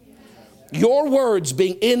vision. Your words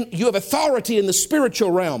being you have authority in the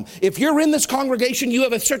spiritual realm. If you're in this congregation, you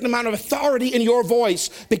have a certain amount of authority in your voice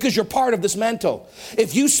because you're part of this mantle.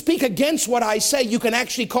 If you speak against what I say, you can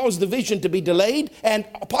actually cause the vision to be delayed and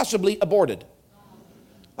possibly aborted.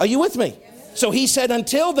 Are you with me? So he said,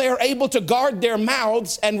 until they're able to guard their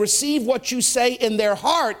mouths and receive what you say in their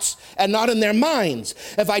hearts and not in their minds.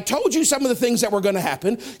 If I told you some of the things that were going to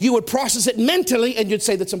happen, you would process it mentally and you'd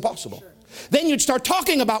say that's impossible. Sure. Then you'd start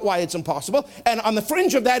talking about why it's impossible. And on the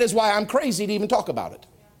fringe of that is why I'm crazy to even talk about it.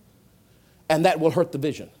 And that will hurt the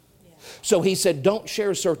vision. So he said, don't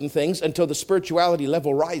share certain things until the spirituality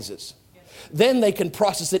level rises. Then they can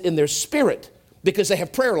process it in their spirit because they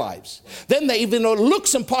have prayer lives. Then they, even though it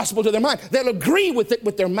looks impossible to their mind, they'll agree with it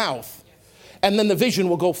with their mouth. And then the vision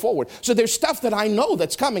will go forward. So there's stuff that I know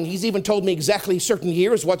that's coming. He's even told me exactly certain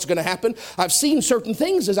years what's going to happen. I've seen certain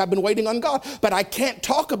things as I've been waiting on God. But I can't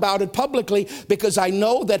talk about it publicly because I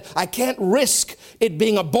know that I can't risk it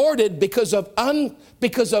being aborted because of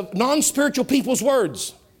non-spiritual people's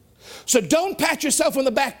words. So don't pat yourself on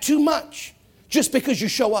the back too much just because you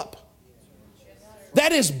show up.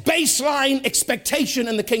 That is baseline expectation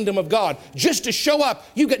in the kingdom of God. Just to show up,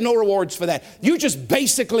 you get no rewards for that. You're just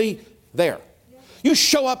basically there. You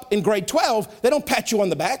show up in grade 12, they don't pat you on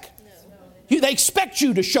the back. They expect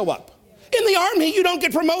you to show up. In the army, you don't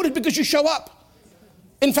get promoted because you show up.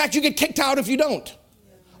 In fact, you get kicked out if you don't.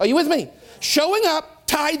 Are you with me? Showing up,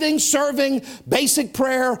 tithing, serving, basic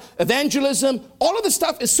prayer, evangelism, all of the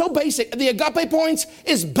stuff is so basic. The agape points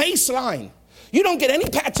is baseline. You don't get any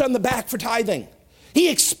pats on the back for tithing.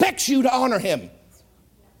 He expects you to honor him.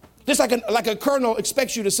 Just like a colonel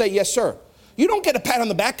expects you to say, yes, sir. You don't get a pat on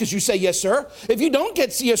the back because you say, yes, sir. If you don't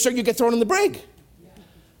get yes, sir, you get thrown in the brig.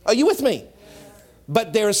 Are you with me?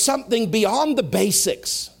 But there's something beyond the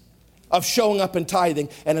basics of showing up and tithing,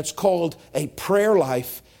 and it's called a prayer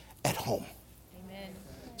life at home. Amen.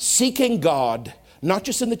 Seeking God, not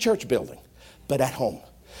just in the church building, but at home.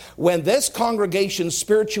 When this congregation's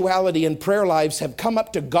spirituality and prayer lives have come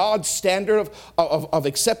up to God's standard of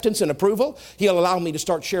acceptance and approval, He'll allow me to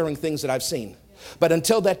start sharing things that I've seen. But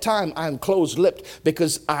until that time, I'm closed-lipped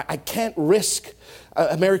because I can't risk,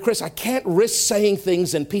 Mary Chris, I can't risk saying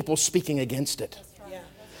things and people speaking against it.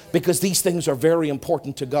 Because these things are very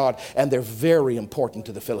important to God, and they're very important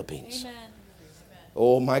to the Philippines. Amen.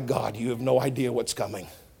 Oh my God, you have no idea what's coming.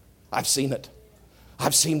 I've seen it.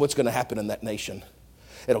 I've seen what's going to happen in that nation.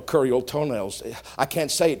 It'll curl your toenails. I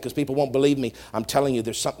can't say it because people won't believe me. I'm telling you,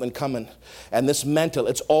 there's something coming. And this mantle,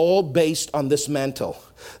 it's all based on this mantle.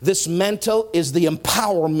 This mantle is the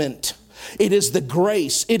empowerment. It is the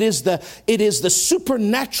grace. It is the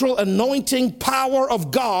supernatural anointing power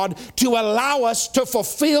of God to allow us to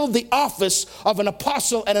fulfill the office of an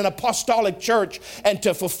apostle and an apostolic church, and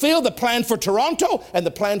to fulfill the plan for Toronto and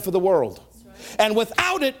the plan for the world. And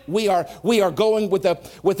without it, we are going with a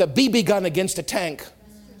BB gun against a tank.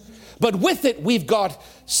 But with it, we've got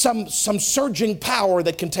some surging power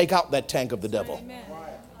that can take out that tank of the devil. Amen.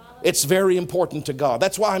 It's very important to God.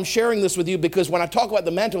 That's why I'm sharing this with you, because when I talk about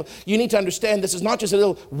the mantle, you need to understand this is not just a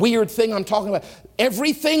little weird thing I'm talking about.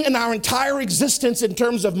 Everything in our entire existence in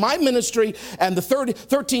terms of my ministry and the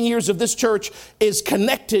 13 years of this church is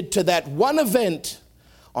connected to that one event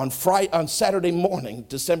on Saturday morning,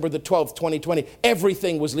 December the 12th, 2020.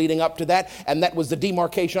 Everything was leading up to that, and that was the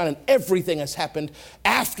demarcation line, and everything has happened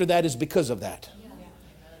after that is because of that.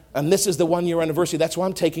 And this is the 1-year anniversary. That's why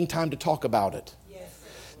I'm taking time to talk about it.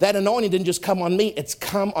 That anointing didn't just come on me, it's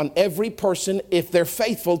come on every person if they're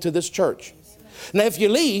faithful to this church. Now, if you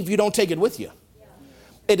leave, you don't take it with you.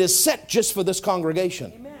 It is set just for this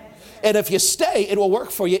congregation. And if you stay, it will work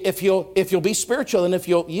for you. If you'll be spiritual and if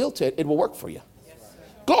you'll yield to it, it will work for you.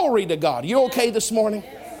 Glory to God. You okay this morning?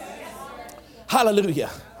 Hallelujah.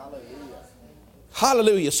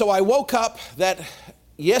 Hallelujah. So I woke up that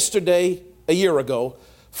yesterday, a year ago,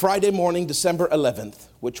 Friday morning, December 11th,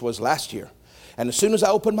 which was last year. And as soon as I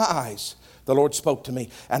opened my eyes, the Lord spoke to me,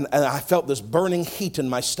 and I felt this burning heat in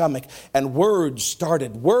my stomach, and words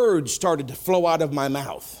started to flow out of my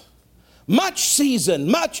mouth. Much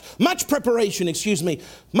preparation,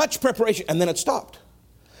 and then it stopped.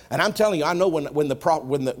 And I'm telling you, I know when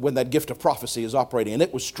that gift of prophecy is operating, and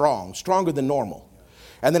it was stronger than normal.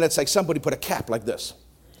 And then it's like somebody put a cap like this,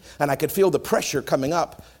 and I could feel the pressure coming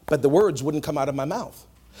up, but the words wouldn't come out of my mouth.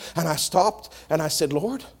 And I stopped, and I said,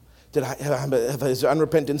 Lord, is there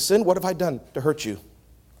unrepentant sin? What have I done to hurt you?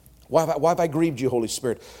 Why have I grieved you, Holy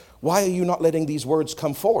Spirit? Why are you not letting these words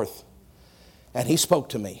come forth? And He spoke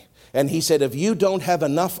to me. And He said, if you don't have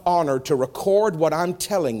enough honor to record what I'm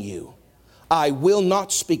telling you, I will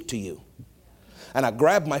not speak to you. And I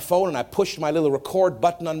grabbed my phone and I pushed my little record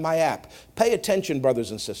button on my app. Pay attention,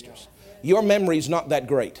 brothers and sisters. Your memory is not that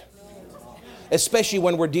great. Especially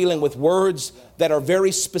when we're dealing with words that are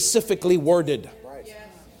very specifically worded.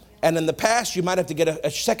 And in the past, you might have to get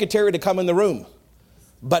a secretary to come in the room.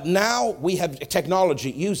 But now we have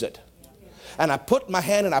technology. Use it. And I put my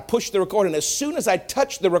hand and I pushed the record. And as soon as I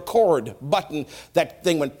touched the record button, that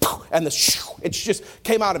thing went poof, and it just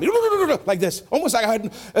came out of me like this. It's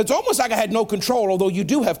almost like I had no control, although you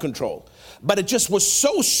do have control. But it just was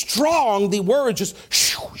so strong, the words just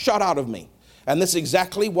shot out of me. And this is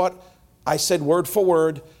exactly what I said word for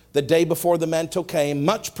word. The day before the mantle came,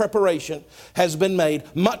 much preparation has been made,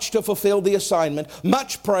 much to fulfill the assignment,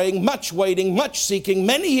 much praying, much waiting, much seeking,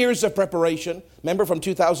 many years of preparation. Remember, from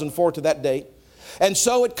 2004 to that day. And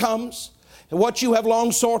so it comes. What you have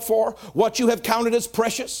long sought for, what you have counted as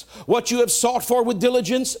precious, what you have sought for with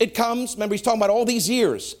diligence, it comes. Remember, he's talking about all these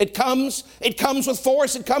years. It comes with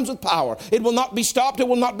force, it comes with power. It will not be stopped, it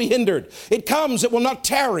will not be hindered. It comes, it will not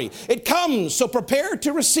tarry. It comes, so prepare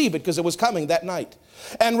to receive it, because it was coming that night.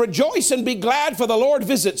 And rejoice and be glad, for the Lord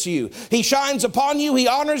visits you. He shines upon you, He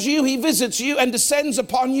honors you, He visits you, and descends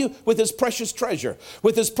upon you with His precious treasure,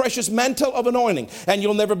 with His precious mantle of anointing. And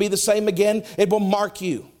you'll never be the same again. It will mark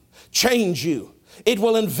you, change you. It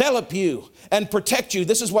will envelop you and protect you.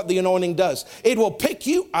 This is what the anointing does. It will pick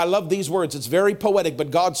you. I love these words. It's very poetic, but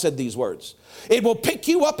God said these words. It will pick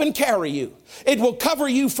you up and carry you. It will cover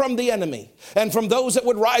you from the enemy and from those that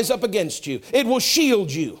would rise up against you. It will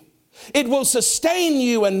shield you. It will sustain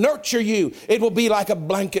you and nurture you. It will be like a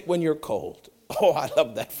blanket when you're cold. Oh, I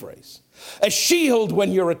love that phrase. A shield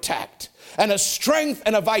when you're attacked, and a strength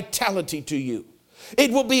and a vitality to you. It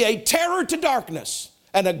will be a terror to darkness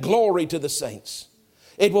and a glory to the saints.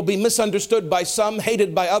 It will be misunderstood by some,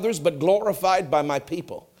 hated by others, but glorified by my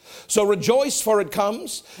people. So rejoice, for it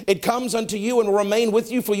comes. It comes unto you and will remain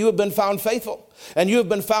with you, for you have been found faithful. And you have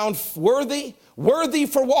been found worthy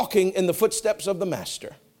for walking in the footsteps of the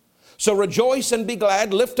Master. So rejoice and be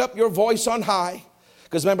glad. Lift up your voice on high.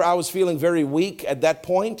 Because remember, I was feeling very weak at that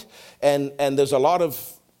point, and there's a lot of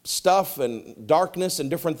stuff and darkness and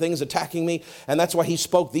different things attacking me, and that's why he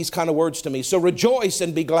spoke these kind of words to me. So rejoice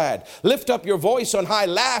and be glad. Lift up your voice on high.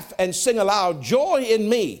 Laugh and sing aloud. Joy in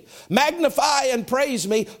me. Magnify and praise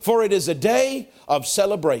me, for it is a day of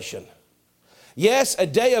celebration. Yes, a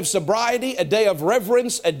day of sobriety, a day of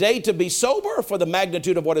reverence, a day to be sober for the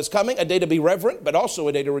magnitude of what is coming, a day to be reverent, but also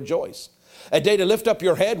a day to rejoice. A day to lift up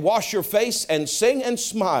your head, wash your face, and sing and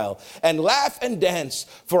smile, and laugh and dance.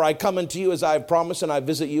 For I come unto you as I have promised, and I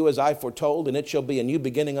visit you as I foretold, and it shall be a new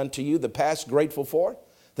beginning unto you, the past grateful for,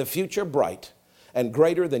 the future bright, and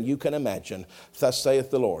greater than you can imagine. Thus saith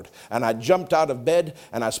the Lord. And I jumped out of bed,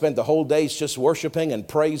 and I spent the whole day just worshiping and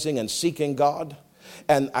praising and seeking God.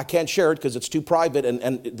 And I can't share it because it's too private,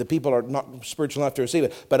 and the people are not spiritual enough to receive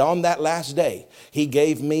it. But on that last day, he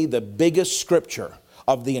gave me the biggest scripture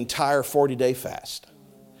of the entire 40-day fast.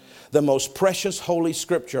 The most precious holy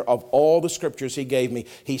scripture of all the scriptures he gave me,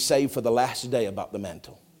 he saved for the last day about the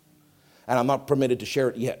mantle. And I'm not permitted to share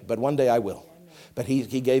it yet, but one day I will. But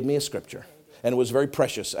he gave me a scripture, and it was very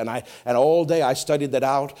precious. And all day I studied that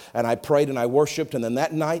out, and I prayed and I worshiped, and then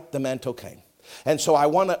that night the mantle came. And so I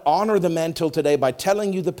want to honor the mantle today by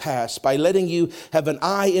telling you the past, by letting you have an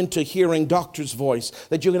eye into hearing doctor's voice,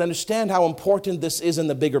 that you can understand how important this is in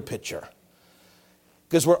the bigger picture.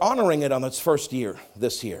 Because we're honoring it on its first year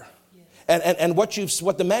this year. And what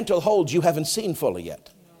the mantle holds, you haven't seen fully yet.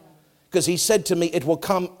 Because he said to me, it will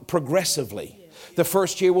come progressively. The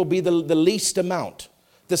first year will be the least amount.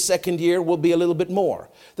 The second year will be a little bit more.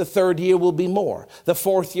 The third year will be more. The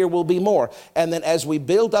fourth year will be more. And then as we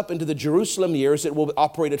build up into the Jerusalem years, it will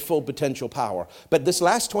operate at full potential power. But this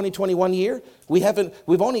last 2021 year, we're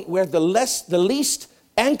the least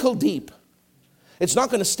ankle deep. It's not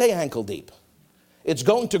going to stay ankle deep. It's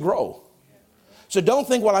going to grow. So don't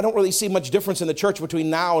think, well, I don't really see much difference in the church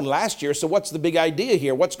between now and last year, so what's the big idea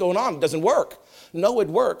here? What's going on? It doesn't work. No, it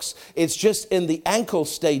works. It's just in the ankle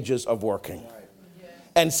stages of working.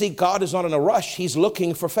 And see, God is not in a rush. He's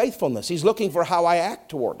looking for faithfulness. He's looking for how I act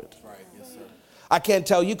toward it. I can't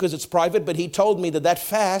tell you because it's private, but he told me that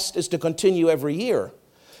fast is to continue every year.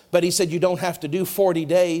 But he said you don't have to do 40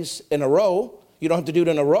 days in a row. You don't have to do it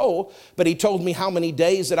in a row, but he told me how many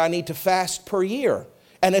days that I need to fast per year.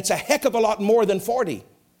 And it's a heck of a lot more than 40.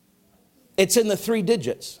 It's in the 3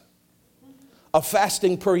 digits of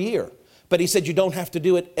fasting per year. But he said you don't have to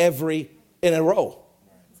do it in a row.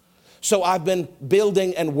 So I've been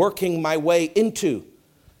building and working my way to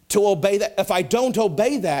obey that. If I don't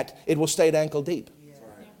obey that, it will stay at ankle deep.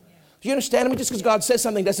 Do you understand me? Just because God says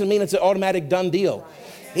something doesn't mean it's an automatic done deal.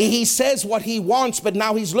 He says what he wants, but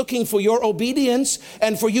now he's looking for your obedience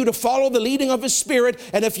and for you to follow the leading of his Spirit.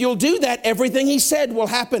 And if you'll do that, everything he said will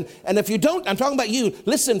happen. And if you don't, I'm talking about you.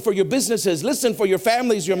 Listen for your businesses. Listen for your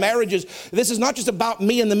families, your marriages. This is not just about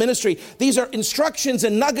me and the ministry. These are instructions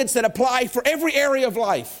and nuggets that apply for every area of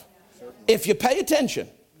life. If you pay attention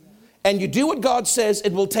and you do what God says,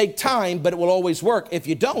 it will take time, but it will always work. If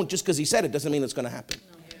you don't, just because he said it doesn't mean it's going to happen.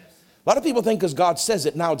 A lot of people think because God says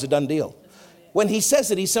it, now it's a done deal. When he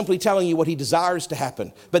says it, he's simply telling you what he desires to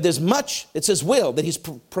happen. But there's much, it's his will, that he's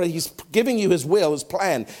giving you his will, his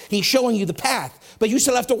plan. He's showing you the path, but you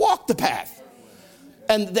still have to walk the path.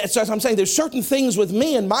 And that's what I'm saying. There's certain things with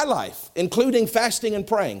me in my life, including fasting and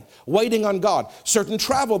praying, waiting on God, certain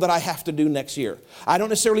travel that I have to do next year. I don't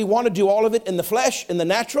necessarily want to do all of it in the flesh, in the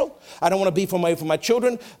natural. I don't want to be from my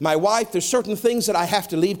children, my wife. There's certain things that I have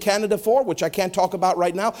to leave Canada for, which I can't talk about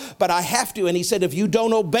right now, but I have to. And he said, if you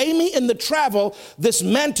don't obey me in the travel, this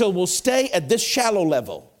mantle will stay at this shallow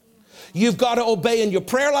level. You've got to obey in your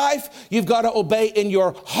prayer life. You've got to obey in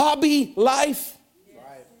your hobby life.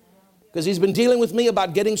 Because he's been dealing with me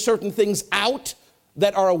about getting certain things out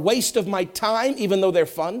that are a waste of my time, even though they're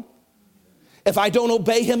fun. If I don't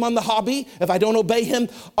obey him on the hobby, if I don't obey him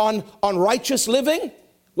on righteous living,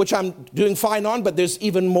 which I'm doing fine on, but there's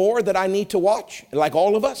even more that I need to watch, like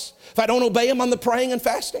all of us. If I don't obey him on the praying and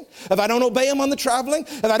fasting, if I don't obey him on the traveling,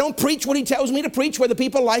 if I don't preach what he tells me to preach, whether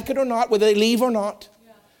people like it or not, whether they leave or not,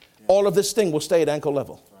 all of this thing will stay at ankle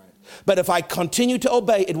level. But if I continue to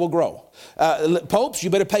obey, it will grow. Popes, you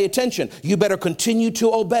better pay attention. You better continue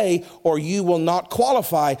to obey, or you will not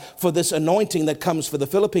qualify for this anointing that comes for the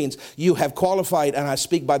Philippines. You have qualified, and I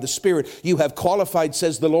speak by the Spirit. You have qualified,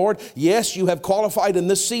 says the Lord. Yes, you have qualified in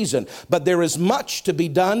this season, but there is much to be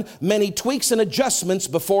done, many tweaks and adjustments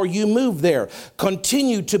before you move there.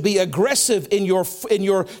 Continue to be aggressive in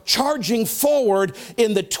your charging forward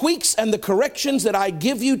in the tweaks and the corrections that I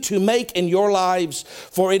give you to make in your lives,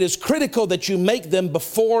 for it is critical that you make them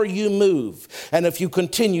before you move. And if you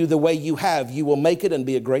continue the way you have, you will make it and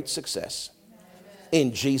be a great success.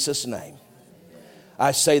 In Jesus' name.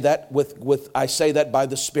 I say that I say that by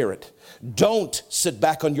the Spirit. Don't sit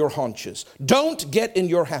back on your haunches. Don't get in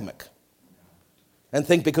your hammock and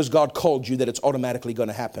think because God called you that it's automatically going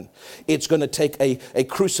to happen. It's going to take a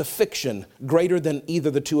crucifixion greater than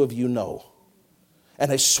either the two of you know,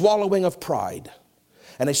 and a swallowing of pride,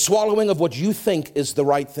 and a swallowing of what you think is the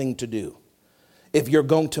right thing to do, if you're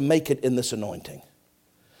going to make it in this anointing.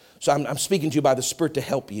 So I'm speaking to you by the Spirit to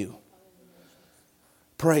help you.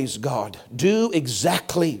 Praise God. Do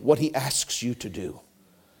exactly what He asks you to do.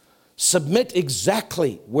 Submit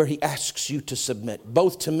exactly where He asks you to submit,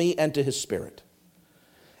 both to me and to His Spirit.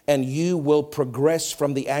 And you will progress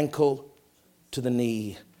from the ankle to the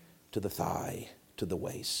knee, to the thigh, to the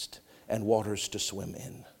waist, and waters to swim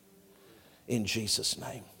in Jesus'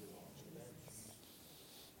 name.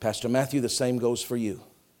 Pastor Matthew, the same goes for you.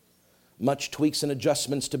 Much tweaks and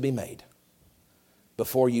adjustments to be made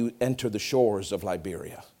before you enter the shores of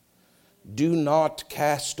Liberia. Do not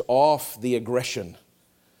cast off the aggression.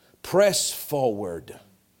 Press forward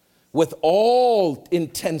with all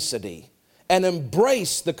intensity and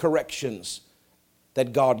embrace the corrections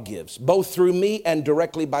that God gives, both through me and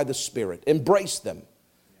directly by the Spirit. Embrace them.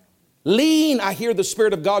 Lean, I hear the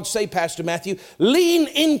Spirit of God say, Pastor Matthew, lean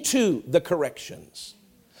into the corrections.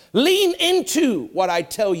 Lean into what I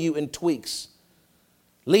tell you in tweaks.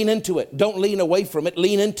 Lean into it. Don't lean away from it.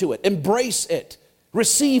 Lean into it. Embrace it.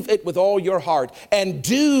 Receive it with all your heart and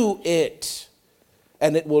do it.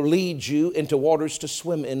 And it will lead you into waters to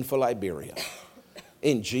swim in for Liberia.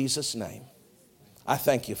 In Jesus' name. I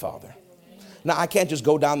thank you, Father. Now, I can't just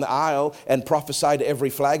go down the aisle and prophesy to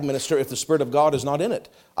every flag minister if the Spirit of God is not in it.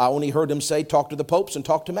 I only heard him say, talk to the popes and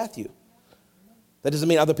talk to Matthew. That doesn't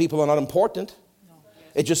mean other people are not important.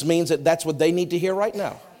 It just means that that's what they need to hear right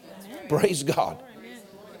now. Praise God.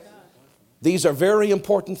 These are very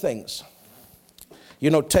important things. You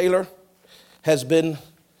know, Taylor has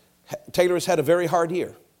had a very hard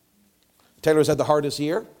year. Taylor's had the hardest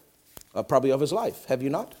year probably of his life. Have you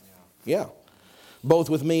not? Yeah. Both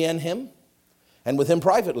with me and him, and with him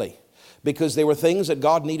privately, because there were things that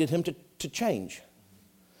God needed him to change.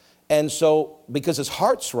 And so, because his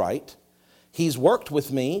heart's right, he's worked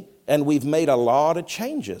with me, and we've made a lot of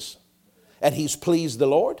changes. And he's pleased the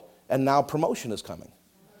Lord, and now promotion is coming.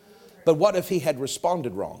 But what if he had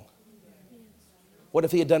responded wrong? What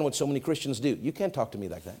if he had done what so many Christians do? You can't talk to me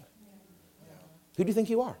like that. Who do you think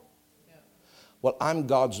you are? Well, I'm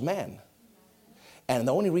God's man. And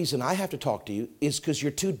the only reason I have to talk to you is because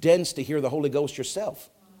you're too dense to hear the Holy Ghost yourself.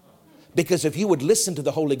 Because if you would listen to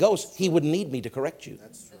the Holy Ghost, He wouldn't need me to correct you.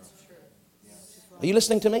 Are you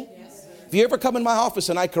listening to me? If you ever come in my office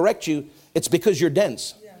and I correct you, it's because you're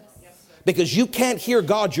dense. Because you can't hear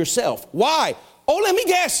God yourself. Why? Oh, let me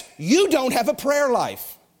guess. You don't have a prayer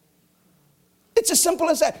life. It's as simple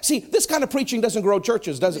as that. See, this kind of preaching doesn't grow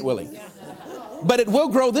churches, does it, Willie? But it will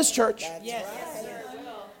grow this church.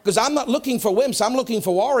 Because I'm not looking for wimps. I'm looking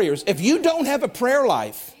for warriors. If you don't have a prayer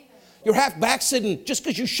life, you're half backslidden. Just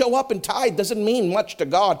because you show up and tithe doesn't mean much to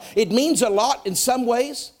God. It means a lot in some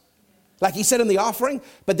ways, like he said in the offering.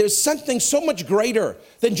 But there's something so much greater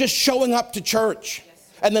than just showing up to church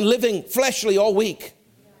and then living fleshly all week.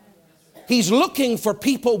 He's looking for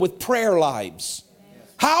people with prayer lives.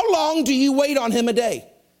 How long do you wait on Him a day?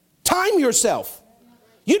 Time yourself.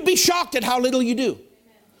 You'd be shocked at how little you do.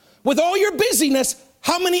 With all your busyness,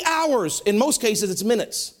 how many hours? In most cases, it's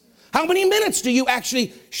minutes. How many minutes do you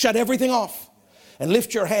actually shut everything off and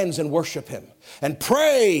lift your hands and worship Him and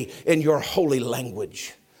pray in your holy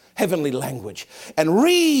language, heavenly language, and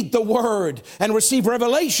read the Word and receive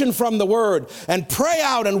revelation from the Word and pray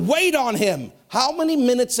out and wait on Him? How many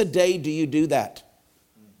minutes a day do you do that?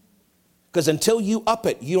 Because until you up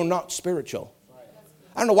it, you're not spiritual.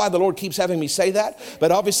 I don't know why the Lord keeps having me say that,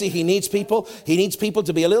 but obviously He needs people. He needs people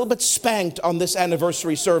to be a little bit spanked on this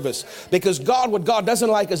anniversary service. Because what God doesn't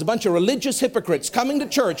like is a bunch of religious hypocrites coming to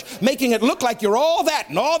church, making it look like you're all that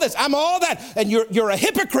and all this. I'm all that. And you're a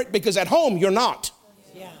hypocrite because at home you're not.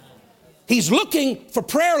 He's looking for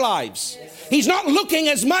prayer lives. He's not looking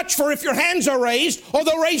as much for if your hands are raised,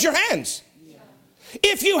 although raise your hands.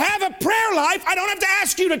 If you have a prayer life, I don't have to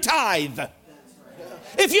ask you to tithe.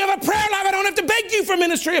 If you have a prayer life, I don't have to beg you for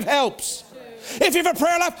ministry of helps. If you have a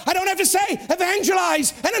prayer life, I don't have to say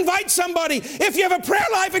evangelize and invite somebody. If you have a prayer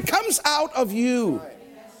life, it comes out of you.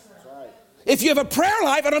 If you have a prayer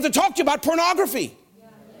life, I don't have to talk to you about pornography.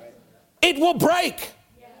 It will break.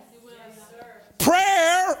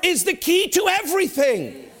 Prayer is the key to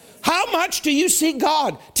everything. How much do you seek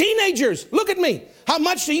God? Teenagers, look at me. How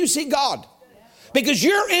much do you seek God? Because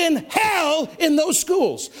you're in hell in those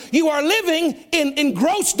schools. You are living in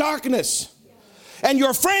gross darkness. And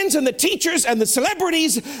your friends and the teachers and the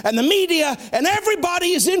celebrities and the media and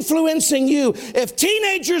everybody is influencing you. If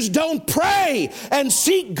teenagers don't pray and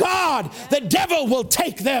seek God, the devil will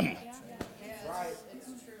take them.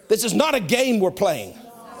 This is not a game we're playing.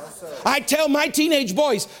 I tell my teenage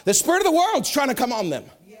boys, the spirit of the world's trying to come on them.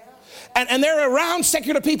 And they're around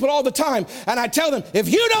secular people all the time. And I tell them,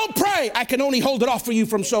 if you don't pray, I can only hold it off for you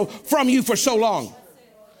from you for so long.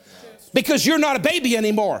 Because you're not a baby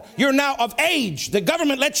anymore. You're now of age. The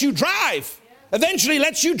government lets you drive. Eventually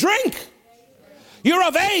lets you drink. You're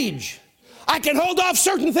of age. I can hold off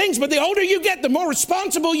certain things, but the older you get, the more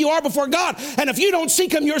responsible you are before God. And if you don't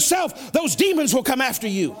seek Him yourself, those demons will come after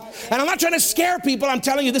you. And I'm not trying to scare people. I'm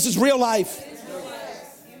telling you, this is real life.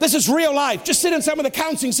 This is real life. Just sit in some of the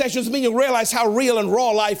counseling sessions with me, you'll realize how real and raw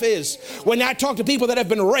life is. When I talk to people that have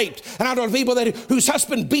been raped, and I talk to people whose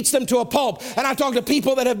husband beats them to a pulp, and I talk to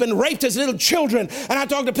people that have been raped as little children, and I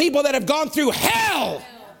talk to people that have gone through hell.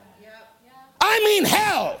 I mean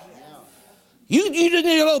hell. You didn't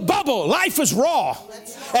need a little bubble. Life is raw,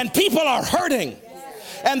 and people are hurting.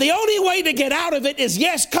 And the only way to get out of it is,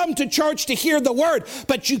 yes, come to church to hear the word,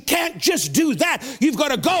 but you can't just do that. You've got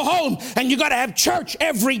to go home and you've got to have church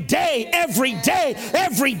every day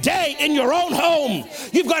in your own home.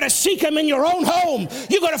 You've got to seek Him in your own home.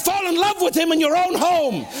 You've got to fall in love with Him in your own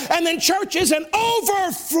home. And then church is an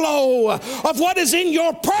overflow of what is in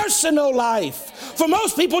your personal life. For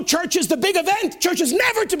most people, church is the big event. Church is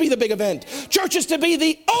never to be the big event. Church is to be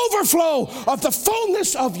the overflow of the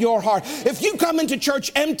fullness of your heart. If you come into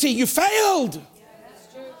church empty, you failed.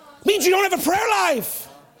 It means you don't have a prayer life.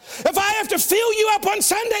 If I have to fill you up on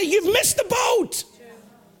Sunday, you've missed the boat.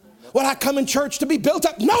 Well, I come in church to be built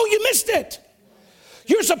up. No, you missed it.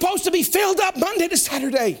 You're supposed to be filled up Monday to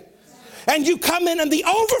Saturday. And you come in and the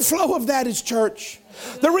overflow of that is church.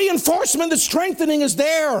 The reinforcement, the strengthening is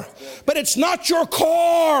there. But it's not your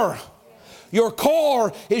core. Your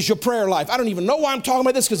core is your prayer life. I don't even know why I'm talking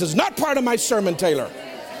about this because it's not part of my sermon, Taylor.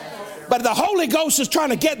 But the Holy Ghost is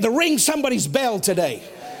trying to ring somebody's bell today.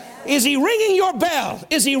 Is He ringing your bell?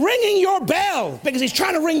 Is He ringing your bell? Because He's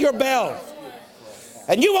trying to ring your bell.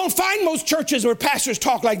 And you won't find most churches where pastors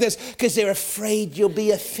talk like this because they're afraid you'll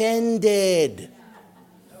be offended.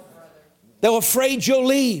 They're afraid you'll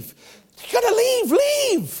leave. You gotta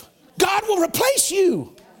leave. God will replace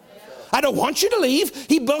you. I don't want you to leave.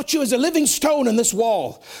 He built you as a living stone in this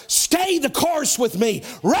wall. Stay the course with me.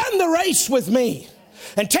 Run the race with me.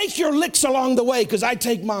 And take your licks along the way because I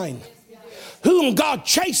take mine. Whom God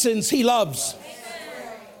chastens, He loves.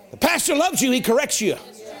 The pastor loves you, he corrects you.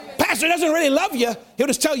 Pastor doesn't really love you. He'll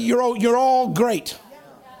just tell you you're all great.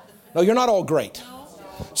 No, you're not all great.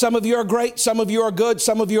 Some of you are great. Some of you are good.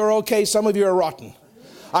 Some of you are okay. Some of you are rotten.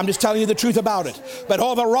 I'm just telling you the truth about it. But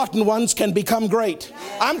all the rotten ones can become great.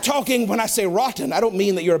 I'm talking, when I say rotten, I don't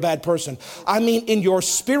mean that you're a bad person. I mean in your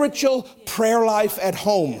spiritual prayer life at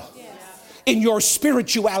home. In your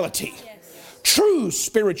spirituality. True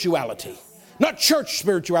spirituality. Not church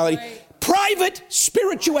spirituality. Private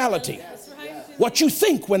spirituality. What you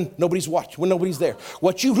think when nobody's watching, when nobody's there.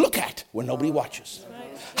 What you look at when nobody watches.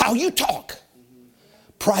 How you talk.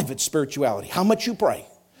 Private spirituality. How much you pray.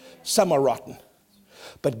 Some are rotten.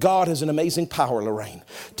 But God has an amazing power, Lorraine,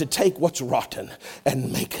 to take what's rotten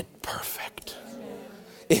and make it perfect.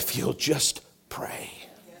 If you'll just pray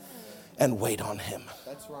and wait on Him.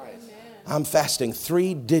 That's right. I'm fasting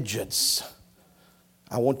 3 digits.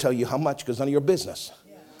 I won't tell you how much because none of your business.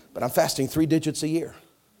 But I'm fasting 3 digits a year.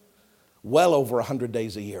 Well over 100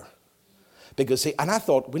 days a year. Because see, and I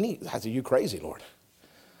thought, I said, you crazy, Lord.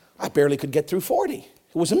 I barely could get through 40. It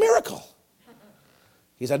was a miracle.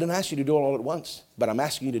 He said, I didn't ask you to do it all at once, but I'm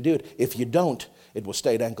asking you to do it. If you don't, it will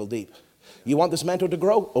stay at ankle deep. You want this mantle to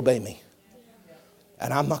grow? Obey me.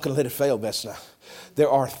 And I'm not going to let it fail, Vesna. There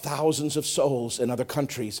are thousands of souls in other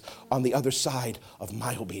countries on the other side of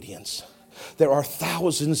my obedience. There are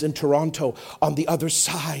thousands in Toronto on the other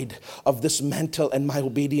side of this mantle and my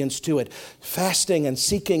obedience to it. Fasting and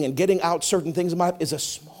seeking and getting out certain things in my life is a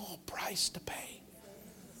small price to pay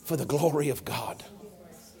for the glory of God.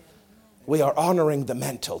 We are honoring the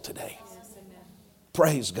mantle today.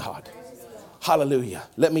 Praise God. Hallelujah.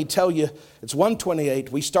 Let me tell you, it's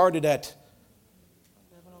 1:28. We started at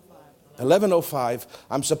 11:05.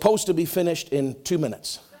 I'm supposed to be finished in 2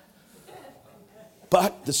 minutes.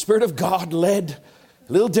 But the Spirit of God led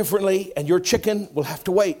a little differently, and your chicken will have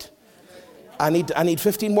to wait. I need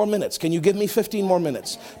 15 more minutes. Can you give me 15 more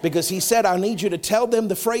minutes? Because he said, I need you to tell them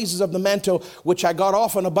the phrases of the mantle, which I got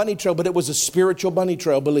off on a bunny trail, but it was a spiritual bunny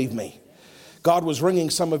trail, believe me. God was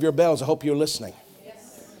ringing some of your bells. I hope you're listening.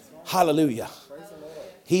 Hallelujah.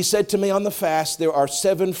 He said to me on the fast, there are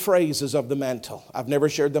 7 phrases of the mantle. I've never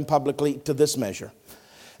shared them publicly to this measure.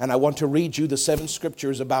 And I want to read you the 7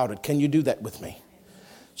 scriptures about it. Can you do that with me?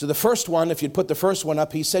 So the first one, if you'd put the first one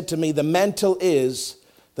up, he said to me, the mantle is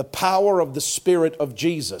the power of the Spirit of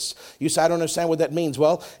Jesus. You say, I don't understand what that means.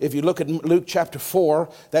 Well, if you look at Luke chapter 4,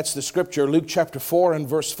 that's the scripture, Luke chapter 4 and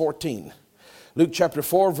verse 14. Luke chapter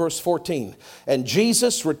 4, verse 14. And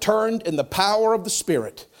Jesus returned in the power of the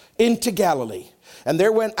Spirit into Galilee. And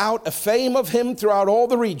there went out a fame of him throughout all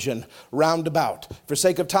the region round about. For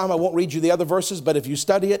sake of time, I won't read you the other verses, but if you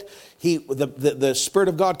study it, the Spirit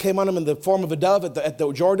of God came on him in the form of a dove at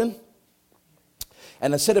the Jordan.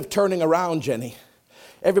 And instead of turning around, Jenny,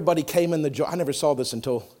 everybody came in the Jordan. I never saw this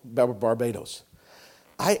until Barbados.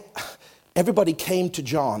 Everybody came to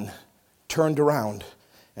John, turned around,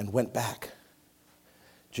 and went back.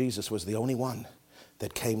 Jesus was the only one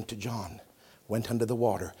that came to John, went under the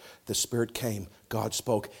water. The Spirit came, God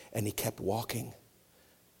spoke, and he kept walking.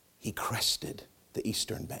 He crested the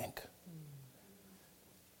eastern bank.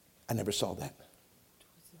 I never saw that.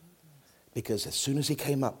 Because as soon as he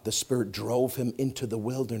came up, the Spirit drove him into the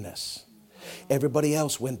wilderness. Everybody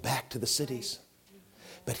else went back to the cities.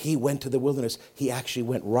 But he went to the wilderness. He actually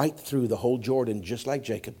went right through the whole Jordan, just like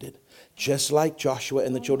Jacob did. Just like Joshua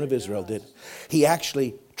and the children of Israel did. He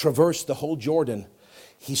actually traversed the whole Jordan.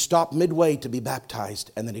 He stopped midway to be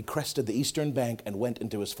baptized, and then he crested the eastern bank and went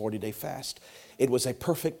into his 40-day fast. It was a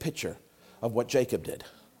perfect picture of what Jacob did.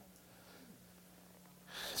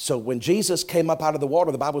 So when Jesus came up out of the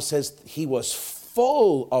water, the Bible says he was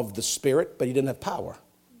full of the Spirit, but he didn't have power.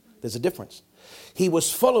 There's a difference. He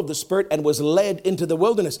was full of the Spirit and was led into the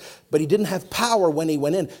wilderness, but he didn't have power when he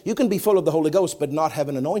went in. You can be full of the Holy Ghost, but not have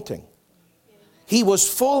an anointing. He was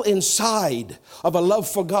full inside of a love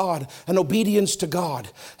for God, an obedience to God,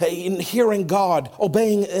 in hearing God,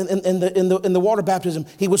 obeying in the water baptism.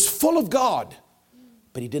 He was full of God,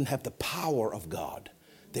 but he didn't have the power of God.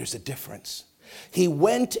 There's a difference. He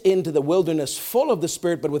went into the wilderness full of the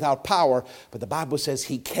Spirit, but without power. But the Bible says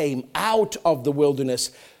he came out of the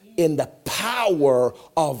wilderness in the power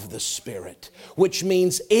of the Spirit, which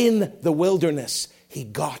means in the wilderness, he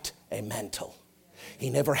got a mantle. He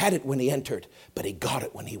never had it when he entered, but he got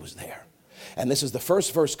it when he was there. And this is the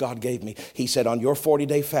first verse God gave me. He said, on your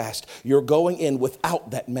 40-day fast, you're going in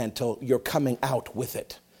without that mantle. You're coming out with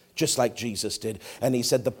it, just like Jesus did. And he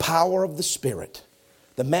said, the power of the Spirit,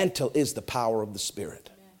 the mantle is the power of the Spirit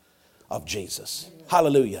of Jesus.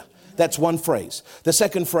 Hallelujah. That's one phrase. The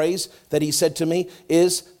second phrase that he said to me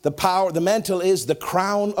is the mantle is the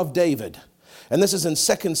crown of David. And this is in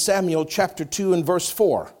 2 Samuel chapter 2 and verse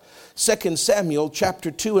 4. 2 Samuel chapter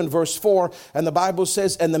 2 and verse 4, and the Bible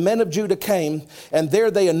says, and the men of Judah came, and there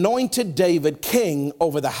they anointed David king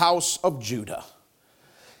over the house of Judah.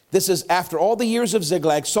 This is after all the years of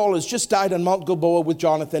Ziklag. Saul has just died on Mount Gilboa with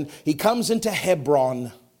Jonathan. He comes into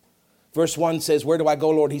Hebron. Verse 1 says, where do I go,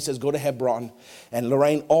 Lord? He says, go to Hebron. And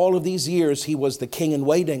Lorraine, all of these years, he was the king in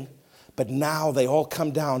waiting. But now they all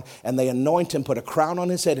come down and they anoint him, put a crown on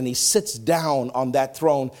his head, and he sits down on that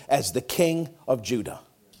throne as the king of Judah.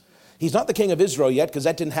 He's not the king of Israel yet, because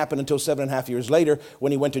that didn't happen until 7.5 years later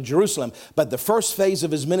when he went to Jerusalem. But the first phase of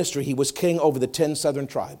his ministry, he was king over the 10 southern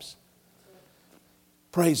tribes.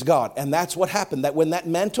 Praise God. And that's what happened. That when that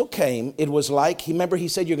mantle came, it was like, remember he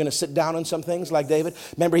said you're going to sit down on some things like David?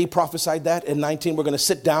 Remember he prophesied that in 19, we're going to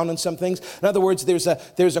sit down on some things. In other words, there's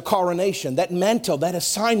a coronation. That mantle, that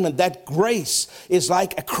assignment, that grace is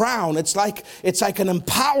like a crown. It's like an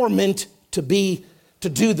empowerment to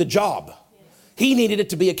do the job. He needed it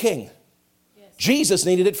to be a king. Jesus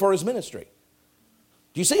needed it for his ministry.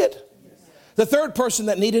 Do you see it? The third person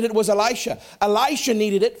that needed it was Elisha. Elisha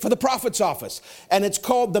needed it for the prophet's office. And it's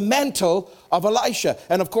called the mantle of Elisha.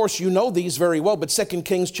 And of course, you know these very well. But 2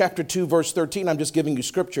 Kings chapter 2, verse 13, I'm just giving you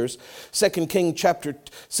scriptures. 2 Kings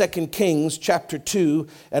chapter 2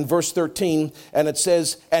 and verse 13. And it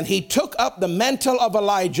says, and he took up the mantle of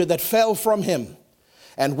Elijah that fell from him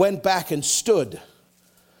and went back and stood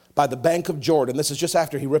by the bank of Jordan. This is just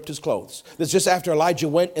after he ripped his clothes. This is just after Elijah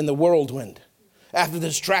went in the whirlwind. After the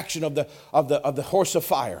distraction of the horse of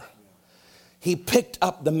fire. he picked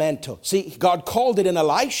up the mantle. See, God called it in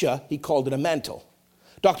Elisha, he called it a mantle.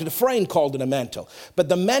 Dr. Dufresne called it a mantle. But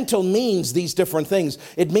the mantle means these different things.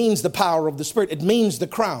 It means the power of the Spirit. It means the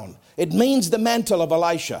crown. It means the mantle of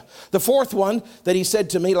Elisha. The fourth one that he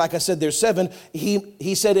said to me, like I said, there's 7.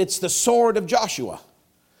 He said it's the sword of Joshua.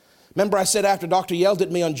 Remember I said after Doctor yelled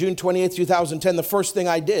at me on June 28, 2010, the first thing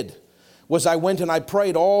I did was I went and I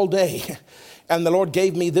prayed all day. And the Lord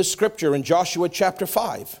gave me this scripture in Joshua chapter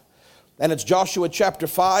 5. And it's Joshua chapter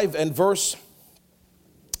 5 and verse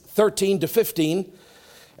 13 to 15.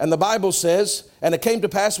 And the Bible says, and it came to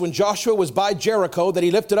pass when Joshua was by Jericho that he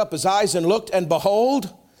lifted up his eyes and looked, and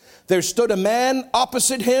behold, there stood a man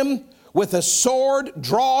opposite him with a sword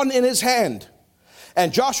drawn in his hand.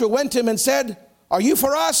 And Joshua went to him and said, are you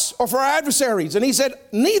for us or for our adversaries? And he said,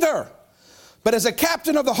 neither, but as a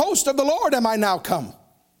captain of the host of the Lord am I now come.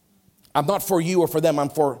 I'm not for you or for them, I'm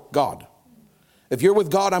for God. If you're with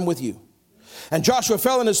God, I'm with you. And Joshua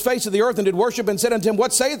fell on his face to the earth and did worship and said unto him,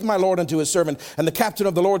 what saith my Lord unto his servant? And the captain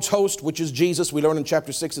of the Lord's host, which is Jesus, we learn in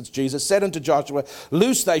chapter 6 it's Jesus, said unto Joshua,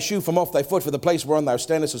 loose thy shoe from off thy foot, for the place whereon thou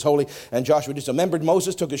standest is holy. And Joshua did so. Remember,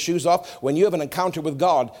 Moses took his shoes off. When you have an encounter with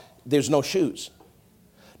God, there's no shoes.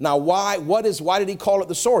 Now, why did he call it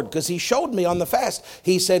the sword? Because he showed me on the fast.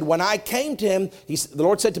 He said, when I came to him, the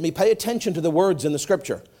Lord said to me, pay attention to the words in the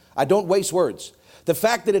scripture. I don't waste words. The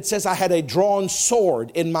fact that it says I had a drawn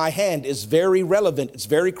sword in my hand is very relevant. It's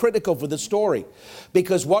very critical for the story.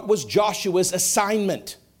 Because what was Joshua's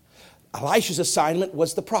assignment? Elisha's assignment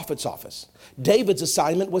was the prophet's office. David's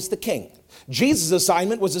assignment was the king. Jesus'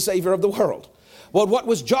 assignment was the savior of the world. Well, what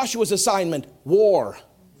was Joshua's assignment? War.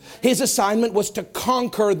 His assignment was to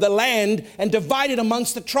conquer the land and divide it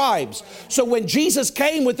amongst the tribes. So when Jesus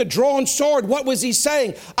came with the drawn sword, what was he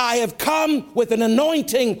saying? I have come with an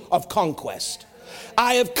anointing of conquest.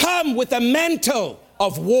 I have come with a mantle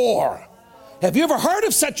of war. Have you ever heard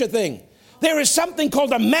of such a thing? There is something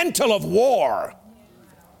called a mantle of war.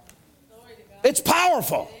 It's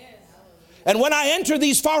powerful. And when I enter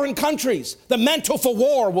these foreign countries, the mantle for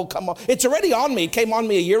war will come on. It's already on me. It came on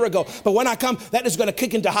me a year ago. But when I come, that is going to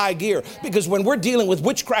kick into high gear. Because when we're dealing with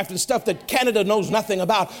witchcraft and stuff that Canada knows nothing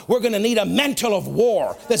about, we're going to need a mantle of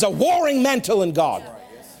war. There's a warring mantle in God.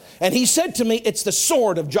 And he said to me, it's the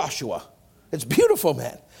sword of Joshua. It's beautiful,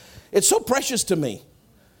 man. It's so precious to me.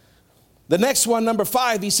 The next one, number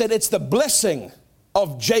 5, he said, it's the blessing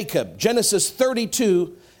of Jacob. Genesis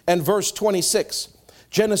 32 and verse 26.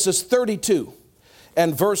 Genesis 32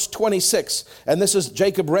 and verse 26. And this is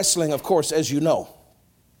Jacob wrestling, of course, as you know.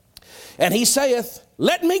 And he saith,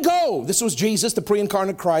 let me go. This was Jesus, the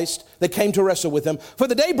pre-incarnate Christ, that came to wrestle with him. For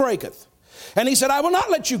the day breaketh. And he said, I will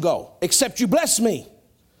not let you go, except you bless me.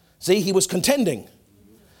 See, he was contending.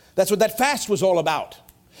 That's what that fast was all about.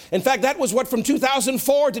 In fact, that was what from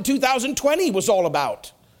 2004 to 2020 was all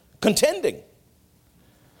about. Contending.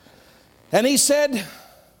 And he said,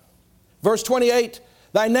 verse 28,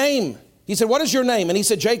 thy name. He said, what is your name? And he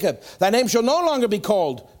said, Jacob. Thy name shall no longer be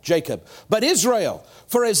called Jacob, but Israel.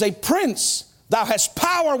 For as a prince, thou hast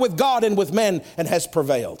power with God and with men, and hast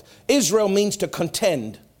prevailed. Israel means to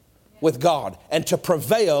contend with God and to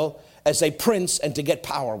prevail as a prince and to get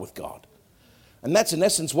power with God. And that's in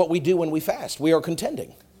essence what we do when we fast. We are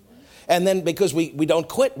contending. And then because we don't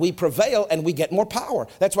quit, we prevail and we get more power.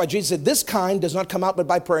 That's why Jesus said this kind does not come out but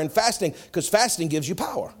by prayer and fasting, because fasting gives you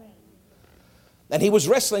power. And he was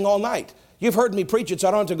wrestling all night. You've heard me preach it, so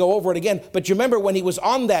I don't have to go over it again. But you remember when he was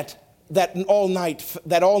on that all night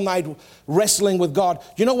wrestling with God,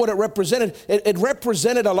 you know what it represented? It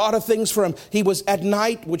represented a lot of things for him. He was at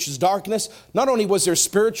night, which is darkness. Not only was there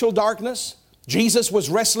spiritual darkness, Jesus was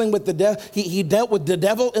wrestling with the devil. He dealt with the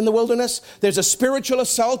devil in the wilderness. There's a spiritual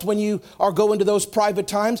assault when you are going to those private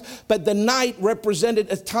times. But the night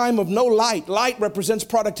represented a time of no light. Light represents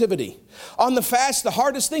productivity. On the fast, the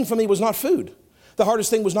hardest thing for me was not food. The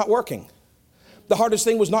hardest thing was not working. The hardest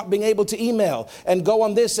thing was not being able to email and go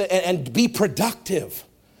on this and be productive.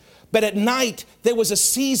 But at night, there was a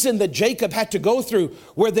season that Jacob had to go through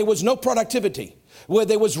where there was no productivity, where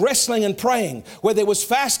there was wrestling and praying, where there was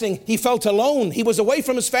fasting. He felt alone. He was away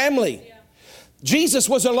from his family. Yeah. Jesus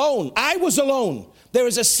was alone. I was alone. There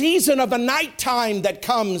is a season of a nighttime that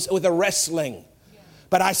comes with a wrestling.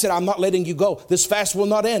 But I said, I'm not letting you go. This fast will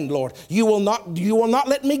not end, Lord. You will not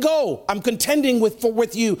let me go. I'm contending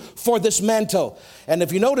with you for this mantle. And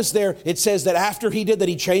if you notice there, it says that after he did that,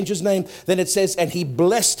 he changed his name. Then it says, and he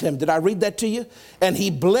blessed him. Did I read that to you? And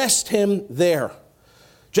he blessed him there.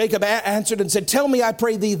 Jacob answered and said, tell me, I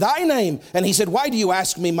pray thee, thy name. And he said, why do you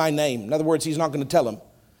ask me my name? In other words, he's not going to tell him.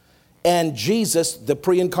 And Jesus, the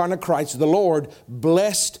pre-incarnate Christ, the Lord,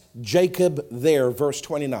 blessed Jacob there, verse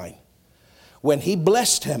 29. when he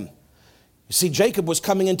blessed him, you see, Jacob was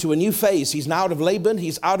coming into a new phase. He's now out of Laban.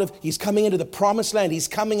 He's coming into the promised land. He's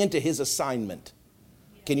coming into his assignment.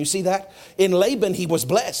 Can you see that? In Laban, he was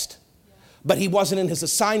blessed, but he wasn't in his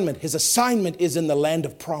assignment. His assignment is in the land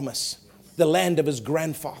of promise, the land of his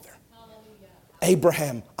grandfather,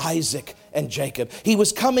 Abraham, Isaac, and Jacob. He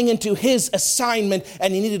was coming into his assignment,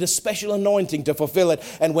 and he needed a special anointing to fulfill it.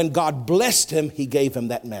 And when God blessed him, he gave him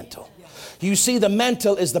that mantle. You see, the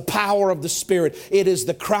mantle is the power of the Spirit. It is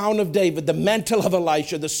the crown of David, the mantle of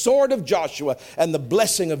Elisha, the sword of Joshua, and the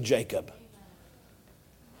blessing of Jacob.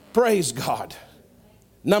 Praise God.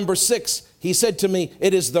 Number 6, he said to me,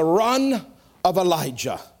 it is the run of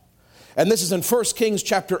Elijah. And this is in 1 Kings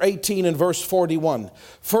chapter 18 and verse 41.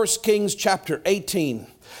 1 Kings chapter 18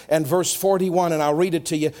 and verse 41, and I'll read it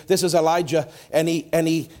to you. This is Elijah, and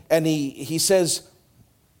he says,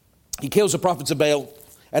 he kills the prophets of Baal.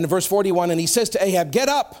 And in verse 41, and he says to Ahab, get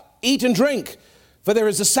up, eat and drink, for there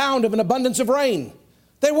is the sound of an abundance of rain.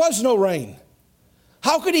 There was no rain.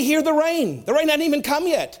 How could he hear the rain? The rain hadn't even come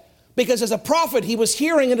yet. Because as a prophet, he was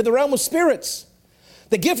hearing into the realm of spirits.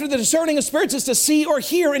 The gift of the discerning of spirits is to see or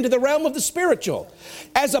hear into the realm of the spiritual.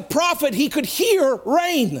 As a prophet, he could hear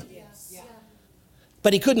rain,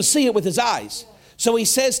 but he couldn't see it with his eyes. So he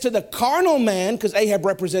says to the carnal man, because Ahab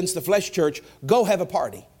represents the flesh church, go have a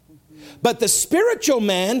party. But the spiritual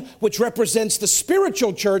man, which represents the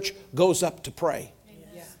spiritual church, goes up to pray.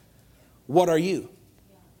 Yes. What are you?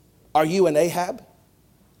 Are you an Ahab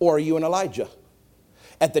or are you an Elijah?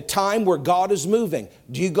 At the time where God is moving,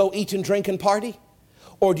 do you go eat and drink and party?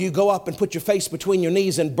 Or do you go up and put your face between your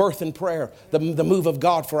knees and birth in prayer the move of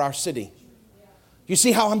God for our city? You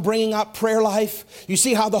see how I'm bringing out prayer life? You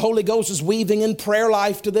see how the Holy Ghost is weaving in prayer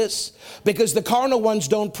life to this? Because the carnal ones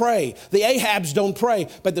don't pray. The Ahabs don't pray.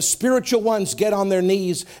 But the spiritual ones get on their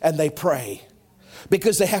knees and they pray.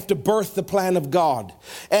 Because they have to birth the plan of God.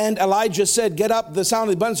 And Elijah said, get up, the sound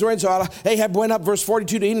of the abundance of rain. So Ahab went up, verse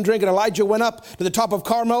 42, to eat and drink. And Elijah went up to the top of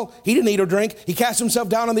Carmel. He didn't eat or drink. He cast himself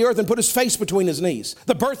down on the earth and put his face between his knees.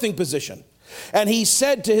 The birthing position. And he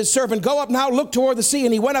said to his servant, go up now, look toward the sea.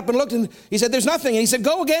 And he went up and looked, and he said, there's nothing. And he said,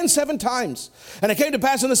 go again 7 times. And it came to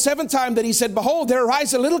pass on the 7th time that he said, behold, there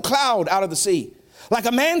arises a little cloud out of the sea, like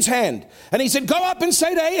a man's hand. And he said, go up and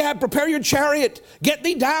say to Ahab, prepare your chariot, get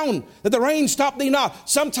thee down, that the rain stop thee not.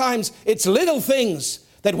 Sometimes it's little things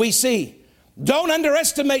that we see. Don't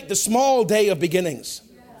underestimate the small day of beginnings.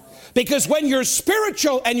 Because when you're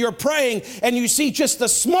spiritual and you're praying and you see just the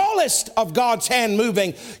smallest of God's hand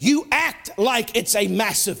moving, you act like it's a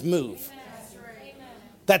massive move.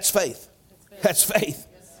 That's faith. That's faith.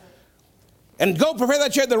 And go prepare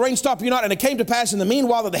that chariot, the rain stop you not. And it came to pass in the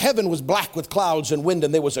meanwhile that the heaven was black with clouds and wind,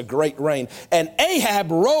 and there was a great rain. And Ahab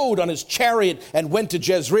rode on his chariot and went to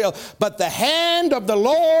Jezreel. But the hand of the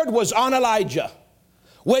Lord was on Elijah.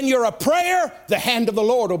 When you're a prayer, the hand of the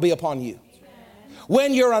Lord will be upon you.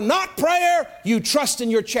 When you're a not prayer, you trust in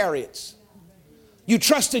your chariots. You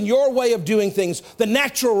trust in your way of doing things, the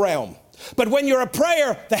natural realm. But when you're a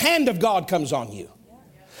prayer, the hand of God comes on you.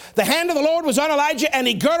 The hand of the Lord was on Elijah, and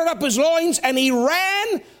he girded up his loins, and he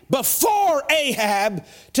ran before Ahab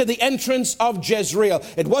to the entrance of Jezreel.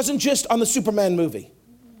 It wasn't just on the Superman movie.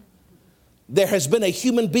 There has been a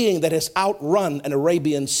human being that has outrun an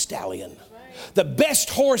Arabian stallion. The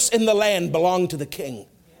best horse in the land belonged to the king.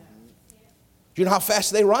 Do you know how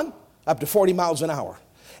fast they run? Up to 40 miles an hour.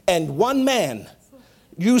 And one man,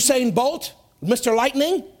 Usain Bolt, Mr.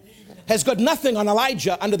 Lightning, has got nothing on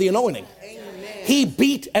Elijah under the anointing. He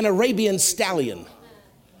beat an Arabian stallion.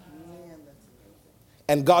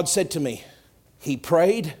 And God said to me, he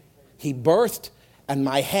prayed, he birthed, and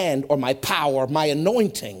my hand or my power, my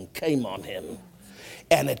anointing came on him.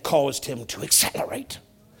 And it caused him to accelerate.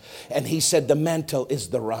 And he said, the mantle is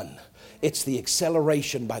the run. It's the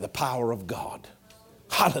acceleration by the power of God.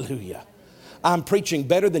 Hallelujah. I'm preaching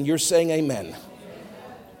better than you're saying amen.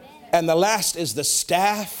 And the last is the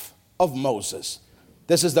staff of Moses.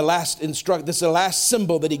 This is the last this is the last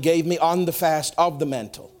symbol that he gave me on the fast of the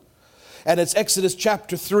mantle. And it's Exodus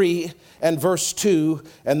chapter 3 and verse 2,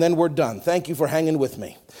 and then we're done. Thank you for hanging with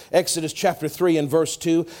me. Exodus chapter 3 and verse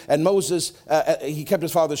 2. And Moses, he kept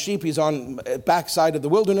his father's sheep. He's on backside of the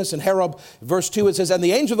wilderness in Horeb. Verse 2, it says, and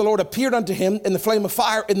the angel of the Lord appeared unto him in the flame of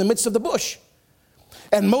fire in the midst of the bush.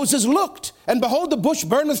 And Moses looked, and behold, the bush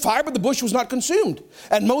burned with fire, but the bush was not consumed.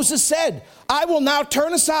 And Moses said, I will now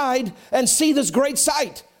turn aside and see this great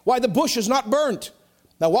sight, why the bush is not burnt.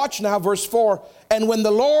 Now watch now, verse 4. And when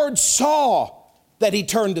the Lord saw that he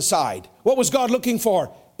turned aside, what was God looking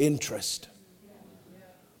for? Interest.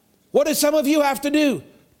 What do some of you have to do?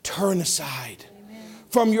 Turn aside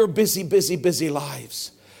from your busy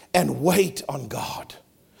lives and wait on God.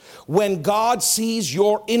 When God sees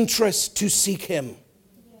your interest to seek Him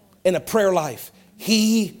in a prayer life,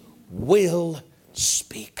 He will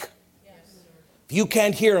speak. If you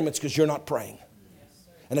can't hear Him, it's because you're not praying.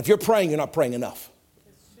 And if you're praying, you're not praying enough.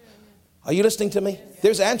 Are you listening to me?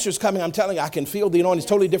 There's answers coming. I'm telling you, I can feel the anointing. It's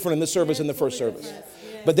totally different in this service than the first service.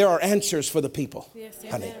 But there are answers for the people,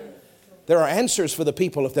 honey. There are answers for the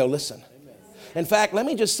people if they'll listen. In fact, let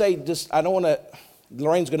me just say, I don't want to,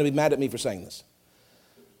 Lorraine's going to be mad at me for saying this.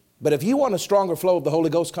 But if you want a stronger flow of the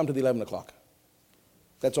Holy Ghost, come to the 11 o'clock.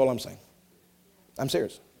 That's all I'm saying. I'm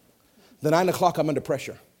serious. The 9 o'clock, I'm under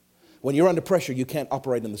pressure. When you're under pressure, you can't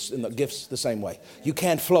operate in the gifts the same way. You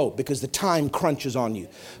can't flow because the time crunches on you.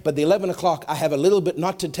 But the 11 o'clock, I have a little bit,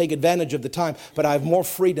 not to take advantage of the time, but I have more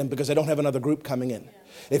freedom because I don't have another group coming in.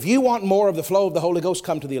 If you want more of the flow of the Holy Ghost,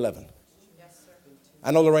 come to the 11. I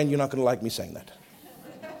know, Lorraine, you're not going to like me saying that.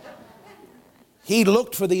 He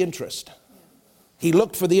looked for the interest. He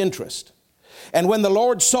looked for the interest. And when the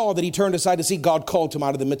Lord saw that he turned aside to see, God called him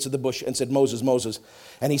out of the midst of the bush and said, Moses, Moses.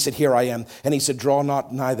 And he said, here I am. And he said, draw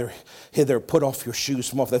not neither hither, put off your shoes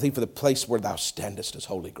from off the feet, for the place where thou standest is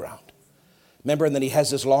holy ground. Remember, and then he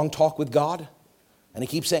has this long talk with God. And he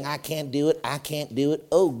keeps saying, I can't do it, I can't do it.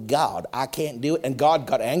 Oh God, I can't do it. And God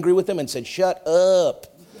got angry with him and said, shut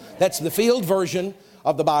up. That's the field version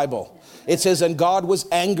of the Bible. It says, and God was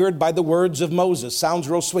angered by the words of Moses. Sounds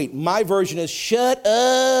real sweet. My version is, shut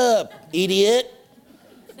up, idiot.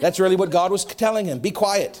 That's really what God was telling him. Be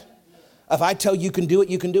quiet. If I tell you can do it,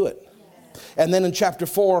 you can do it. And then in chapter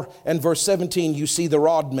 4 and verse 17, you see the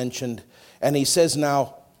rod mentioned. And he says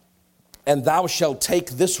now, and thou shalt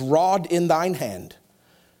take this rod in thine hand,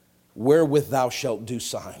 wherewith thou shalt do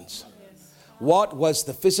signs. What was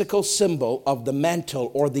the physical symbol of the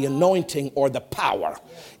mantle or the anointing or the power?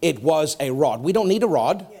 It was a rod. We don't need a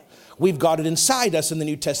rod. We've got it inside us in the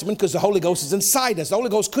New Testament because the Holy Ghost is inside us. The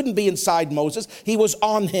Holy Ghost couldn't be inside Moses. He was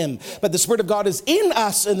on him. But the Spirit of God is in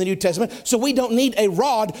us in the New Testament, so we don't need a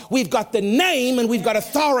rod. We've got the name and we've got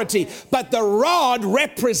authority. But the rod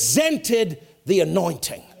represented the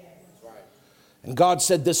anointing. And God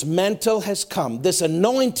said, this mantle has come. This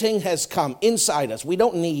anointing has come inside us. We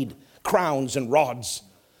don't need crowns and rods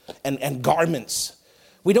and garments.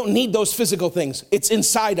 We don't need those physical things. It's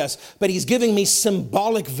inside us. But he's giving me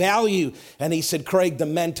symbolic value. And he said, Craig, the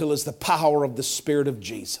mantle is the power of the Spirit of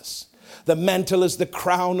Jesus. The mantle is the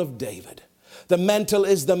crown of David. The mantle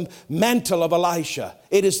is the mantle of Elisha.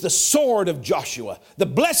 It is the sword of Joshua, the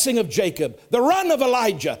blessing of Jacob, the run of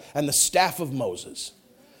Elijah, and the staff of Moses.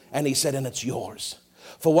 And he said, and it's yours.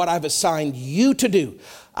 For what I've assigned you to do.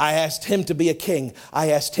 I asked him to be a king.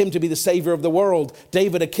 I asked him to be the Savior of the world.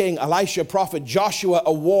 David a king, Elisha a prophet, Joshua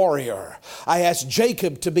a warrior. I asked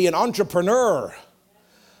Jacob to be an entrepreneur.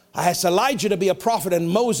 I asked Elijah to be a prophet and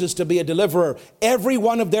Moses to be a deliverer. Every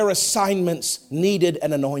one of their assignments needed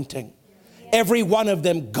an anointing. Every one of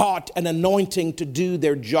them got an anointing to do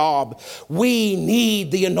their job. We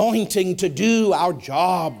need the anointing to do our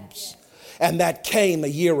jobs. And that came a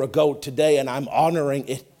year ago today, and I'm honoring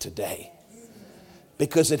it today.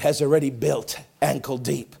 Because it has already built ankle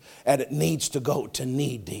deep, and it needs to go to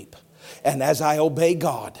knee deep. And as I obey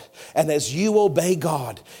God, and as you obey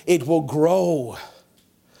God, it will grow.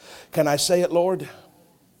 Can I say it, Lord?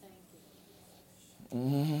 I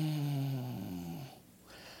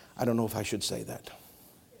don't know if I should say that.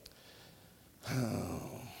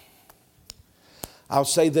 I'll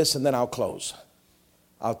say this and then I'll close.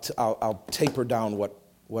 I'll taper down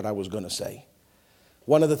what I was going to say.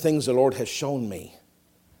 One of the things the Lord has shown me,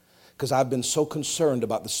 because I've been so concerned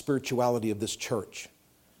about the spirituality of this church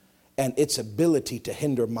and its ability to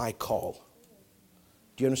hinder my call.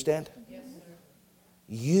 Do you understand? Yes, sir.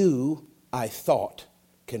 You, I thought,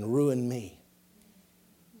 can ruin me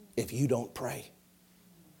if you don't pray.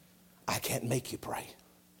 I can't make you pray.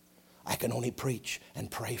 I can only preach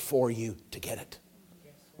and pray for you to get it.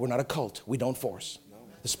 We're not a cult. We don't force.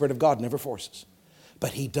 The Spirit of God never forces.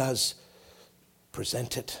 But He does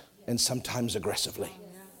present it, and sometimes aggressively.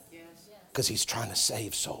 Because He's trying to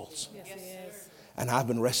save souls. And I've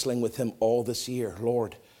been wrestling with Him all this year.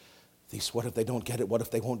 Lord, what if they don't get it? What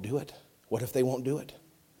if they won't do it? What if they won't do it?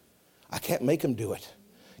 I can't make them do it.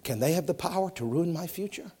 Can they have the power to ruin my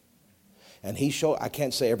future? And He showed, I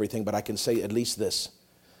can't say everything, but I can say at least this.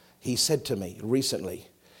 He said to me recently,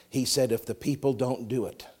 He said, if the people don't do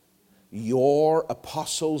it, your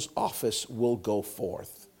apostle's office will go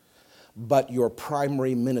forth, but your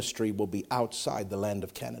primary ministry will be outside the land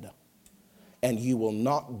of Canada. And you will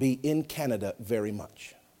not be in Canada very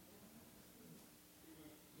much.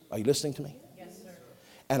 Are you listening to me? Yes, sir.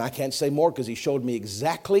 And I can't say more because he showed me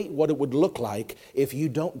exactly what it would look like if you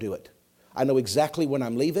don't do it. I know exactly when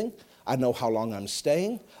I'm leaving. I know how long I'm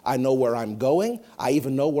staying. I know where I'm going. I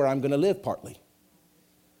even know where I'm going to live partly.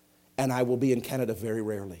 And I will be in Canada very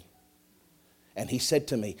rarely. And he said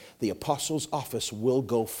to me, the apostles' office will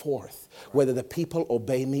go forth, whether the people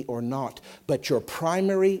obey me or not. But your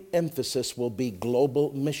primary emphasis will be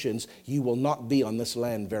global missions. You will not be on this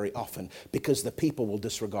land very often because the people will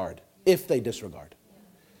disregard, if they disregard.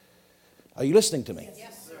 Are you listening to me?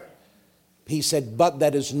 Yes, sir. He said, but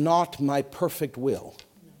that is not my perfect will.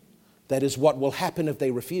 That is what will happen if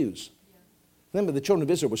they refuse. Remember, the children of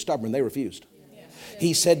Israel were stubborn. They refused.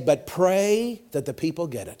 He said, but pray that the people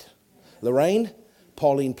get it. Lorraine,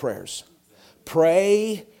 Pauline prayers.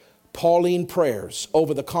 Pray Pauline prayers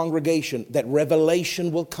over the congregation that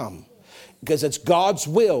revelation will come. Because it's God's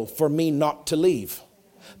will for me not to leave.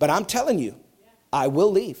 But I'm telling you, I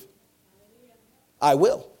will leave. I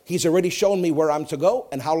will. He's already shown me where I'm to go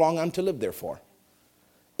and how long I'm to live there for.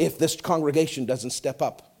 If this congregation doesn't step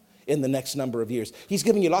up in the next number of years. He's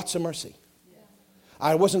giving you lots of mercy.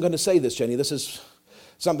 I wasn't going to say this, Jenny. This is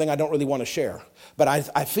something I don't really want to share. But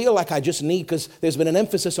I feel like I just need, because there's been an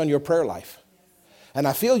emphasis on your prayer life. And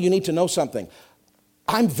I feel you need to know something.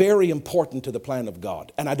 I'm very important to the plan of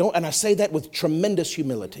God. And I say that with tremendous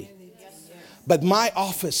humility. But my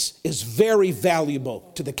office is very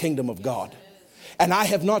valuable to the kingdom of God. And I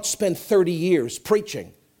have not spent 30 years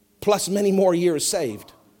preaching, plus many more years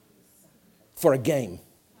saved, for a game.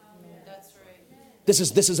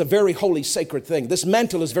 This is a very holy, sacred thing. This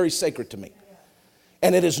mantle is very sacred to me.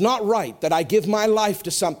 And it is not right that I give my life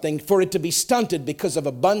to something for it to be stunted because of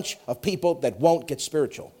a bunch of people that won't get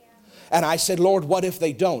spiritual. And I said, Lord, what if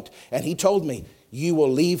they don't? And he told me, you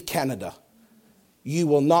will leave Canada. You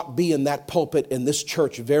will not be in that pulpit in this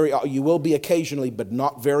church you will be occasionally, but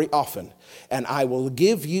not very often. And I will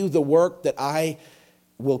give you the work that I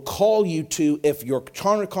will call you to. If your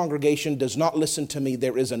congregation does not listen to me,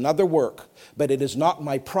 there is another work, but it is not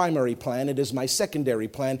my primary plan. It is my secondary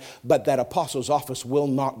plan, but that apostle's office will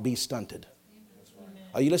not be stunted.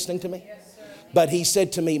 Are you listening to me? Yes, sir. But he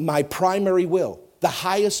said to me, my primary will, the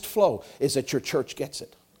highest flow, is that your church gets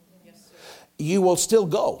it. Yes, sir. You will still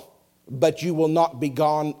go, but you will not be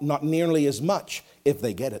gone, not nearly as much if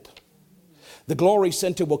they get it. The Glory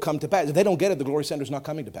Center will come to pass. If they don't get it, the Glory Center is not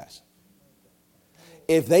coming to pass.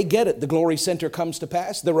 If they get it, the Glory Center comes to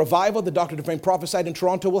pass. The revival that Dr. Dufresne prophesied in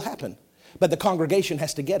Toronto will happen. But the congregation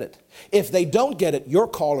has to get it. If they don't get it, your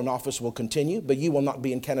call and office will continue, but you will not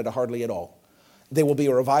be in Canada hardly at all. There will be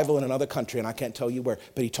a revival in another country, and I can't tell you where,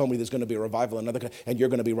 but he told me there's going to be a revival in another country, and you're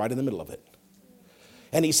going to be right in the middle of it.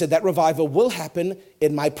 And he said that revival will happen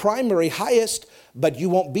in my primary highest, but you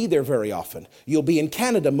won't be there very often. You'll be in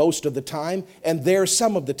Canada most of the time and there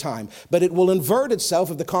some of the time. But it will invert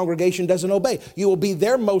itself if the congregation doesn't obey. You will be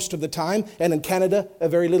there most of the time and in Canada a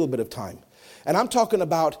very little bit of time. And I'm talking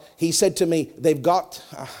about, he said to me, they've got,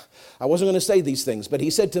 I wasn't going to say these things, but he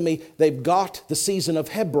said to me, they've got the season of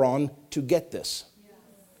Hebron to get this.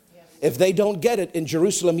 If they don't get it in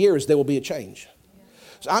Jerusalem years, there will be a change.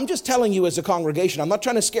 So I'm just telling you as a congregation, I'm not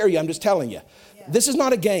trying to scare you, I'm just telling you. This is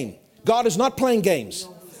not a game. God is not playing games.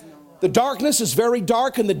 The darkness is very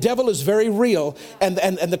dark and the devil is very real. And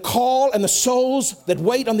the call and the souls that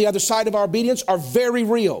wait on the other side of our obedience are very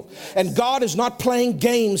real. And God is not playing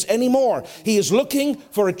games anymore. He is looking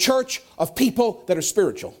for a church of people that are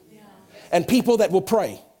spiritual and people that will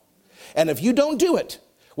pray. And if you don't do it,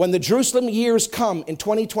 when the Jerusalem years come in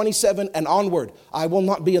 2027 and onward, I will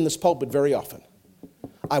not be in this pulpit very often.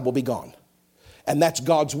 I will be gone. And that's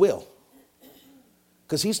God's will.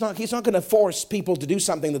 Because he's not going to force people to do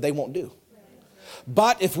something that they won't do.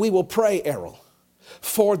 But if we will pray, Errol,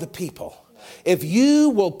 for the people, if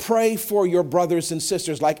you will pray for your brothers and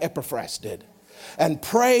sisters like Epaphras did, and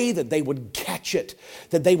pray that they would catch it,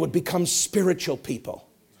 that they would become spiritual people.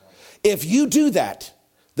 If you do that,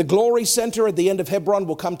 the Glory Center at the end of Hebron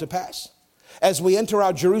will come to pass. As we enter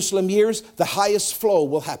our Jerusalem years, the highest flow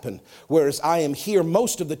will happen, whereas I am here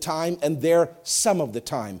most of the time and there some of the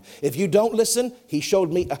time. If you don't listen, he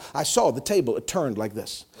showed me, I saw the table, it turned like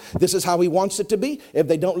this. This is how he wants it to be. If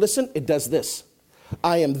they don't listen, it does this.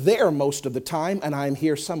 I am there most of the time and I am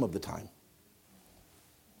here some of the time.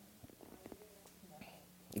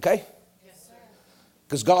 Okay? Yes, sir.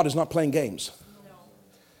 Because God is not playing games. No.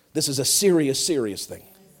 This is a serious, serious thing.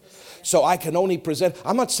 So I can only present,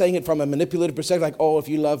 I'm not saying it from a manipulative perspective, like, oh, if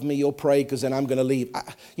you love me, you'll pray because then I'm going to leave.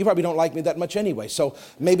 You probably don't like me that much anyway, so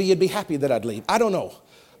maybe you'd be happy that I'd leave. I don't know.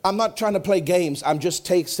 I'm not trying to play games. I'm just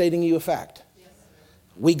stating you a fact.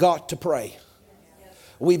 We got to pray.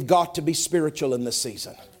 We've got to be spiritual in this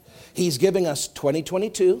season. He's giving us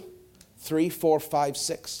 2022, 3, 4, 5,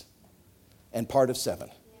 6, and part of 7.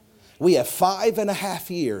 We have 5.5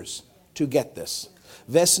 years to get this.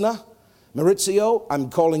 Vesna, Maurizio, I'm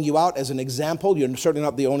calling you out as an example. You're certainly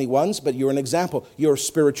not the only ones, but you're an example. You're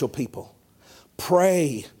spiritual people.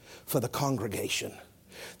 Pray for the congregation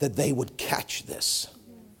that they would catch this.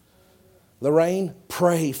 Lorraine,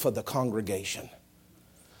 pray for the congregation.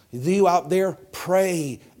 You out there,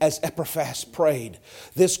 pray as Epaphras prayed.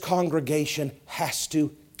 This congregation has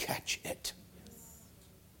to catch it.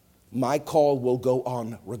 My call will go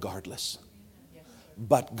on regardless.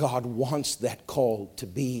 But God wants that call to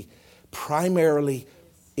be primarily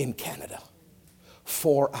in Canada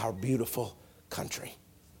for our beautiful country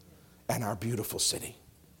and our beautiful city.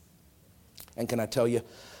 And can I tell you,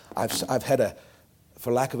 I've had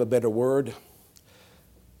for lack of a better word,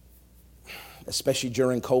 especially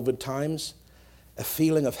during COVID times, a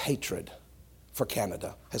feeling of hatred for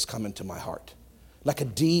Canada has come into my heart. Like a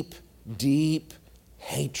deep, deep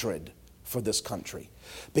hatred for this country.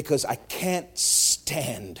 Because I can't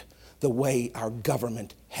stand the way our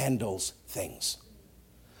government handles things.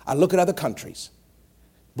 I look at other countries,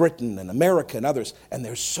 Britain and America and others, and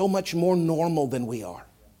they're so much more normal than we are.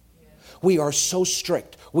 We are so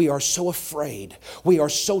strict. We are so afraid. We are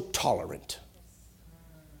so tolerant.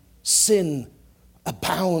 Sin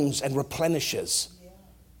abounds and replenishes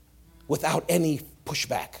without any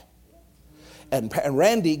pushback. And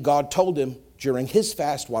Randy, God told him during his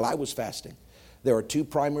fast while I was fasting, there are 2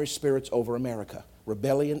 primary spirits over America,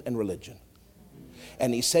 rebellion and religion.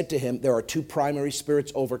 And he said to him, there are 2 primary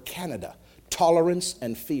spirits over Canada, tolerance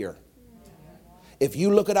and fear. If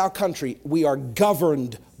you look at our country, we are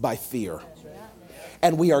governed by fear.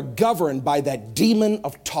 And we are governed by that demon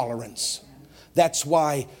of tolerance. That's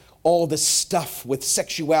why all this stuff with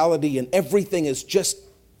sexuality and everything is just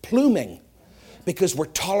pluming. Because we're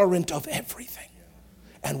tolerant of everything.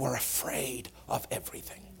 And we're afraid of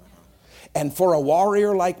everything. And for a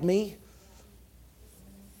warrior like me,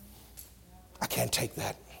 I can't take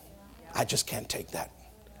that. I just can't take that.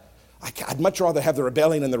 I'd much rather have the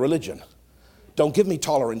rebellion and the religion. Don't give me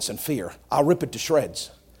tolerance and fear. I'll rip it to shreds.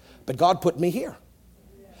 But God put me here.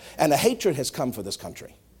 And a hatred has come for this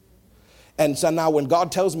country. And so now when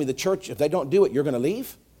God tells me the church, if they don't do it, you're going to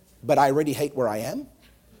leave. But I already hate where I am.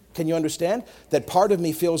 Can you understand? That part of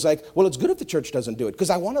me feels like, well, it's good if the church doesn't do it because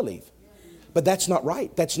I want to leave. But that's not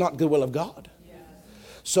right. That's not the will of God.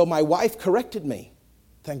 So my wife corrected me.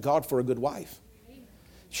 Thank God for a good wife.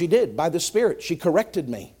 She did. By the Spirit, she corrected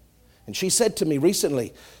me. And she said to me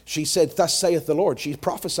recently, she said, thus saith the Lord. She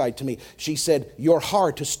prophesied to me. She said, your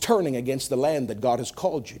heart is turning against the land that God has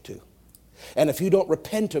called you to. And if you don't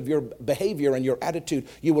repent of your behavior and your attitude,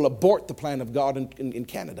 you will abort the plan of God in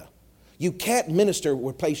Canada. You can't minister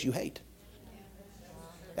with a place you hate.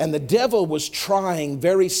 And the devil was trying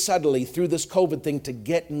very subtly through this COVID thing to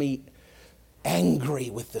get me angry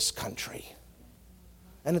with this country.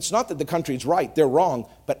 And it's not that the country's right, they're wrong,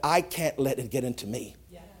 but I can't let it get into me.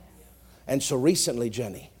 And so recently,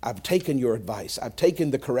 Jenny, I've taken your advice. I've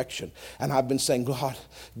taken the correction. And I've been saying, God,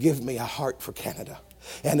 give me a heart for Canada.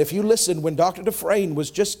 And if you listen, when Dr. Dufresne was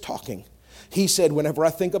just talking, he said, whenever I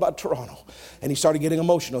think about Toronto, and he started getting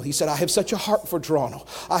emotional, he said, I have such a heart for Toronto.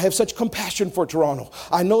 I have such compassion for Toronto.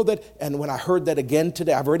 I know that, and when I heard that again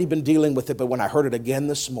today, I've already been dealing with it, but when I heard it again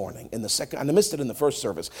this morning, in the second, I missed it in the first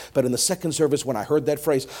service, but in the second service, when I heard that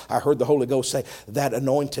phrase, I heard the Holy Ghost say, that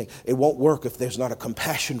anointing, it won't work if there's not a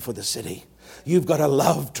compassion for the city. You've got to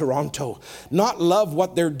love Toronto. Not love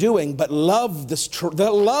what they're doing, but love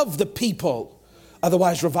love the people.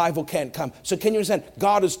 Otherwise, revival can't come. So can you understand?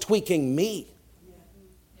 God is tweaking me.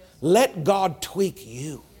 Let God tweak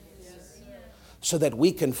you so that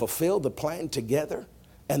we can fulfill the plan together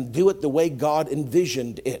and do it the way God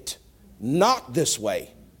envisioned it. Not this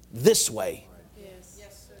way, this way.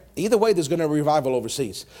 Either way, there's going to be a revival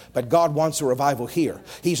overseas. But God wants a revival here.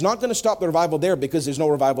 He's not going to stop the revival there because there's no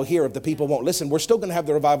revival here if the people won't listen. We're still going to have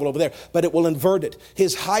the revival over there, but it will invert it.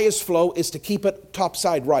 His highest flow is to keep it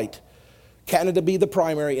topside right. Canada be the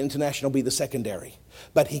primary, international be the secondary.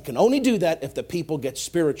 But he can only do that if the people get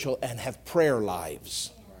spiritual and have prayer lives.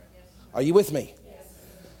 Are you with me?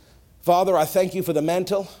 Father, I thank you for the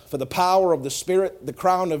mantle, for the power of the Spirit, the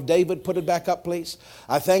crown of David. Put it back up, please.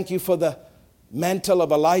 I thank you for the mantle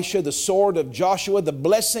of Elisha, the sword of Joshua, the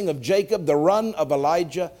blessing of Jacob, the run of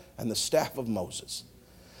Elijah, and the staff of Moses.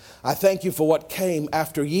 I thank you for what came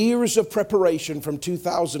after years of preparation from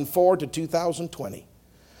 2004 to 2020.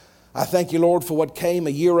 I thank you, Lord, for what came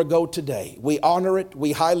a year ago today. We honor it.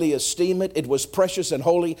 We highly esteem it. It was precious and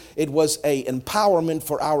holy. It was an empowerment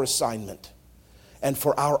for our assignment and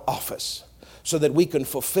for our office. so that we can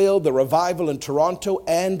fulfill the revival in Toronto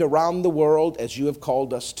and around the world as you have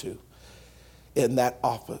called us to in that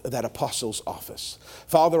apostle's office.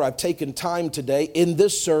 Father, I've taken time today in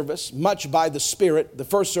this service, much by the Spirit. The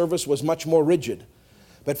first service was much more rigid.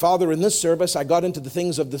 But Father, in this service, I got into the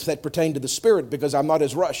things that pertain to the Spirit because I'm not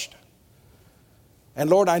as rushed. And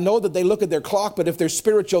Lord, I know that they look at their clock, but if they're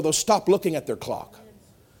spiritual, they'll stop looking at their clock.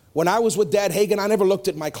 When I was with Dad Hagin, I never looked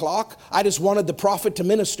at my clock. I just wanted the prophet to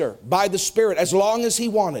minister by the Spirit as long as he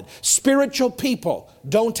wanted. Spiritual people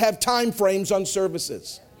don't have time frames on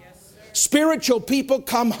services. Spiritual people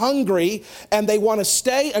come hungry and they want to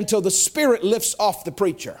stay until the Spirit lifts off the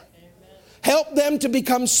preacher. Help them to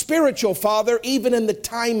become spiritual, Father, even in the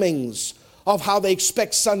timings of how they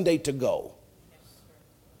expect Sunday to go.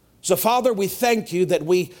 So, Father, we thank you that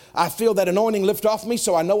I feel that anointing lift off me,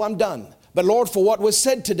 so I know I'm done. But, Lord, for what was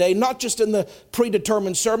said today, not just in the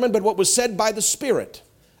predetermined sermon, but what was said by the Spirit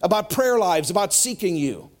about prayer lives, about seeking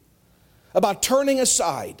you, about turning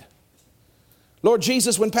aside. Lord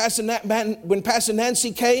Jesus, when Pastor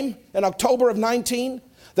Nancy came in October of 19,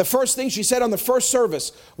 the first thing she said on the first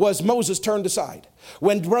service was Moses turned aside.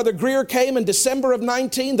 When Brother Greer came in December of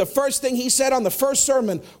 19, the first thing he said on the first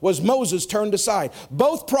sermon was Moses turned aside.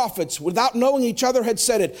 Both prophets, without knowing each other, had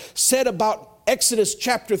said about Exodus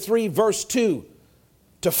chapter 3, verse 2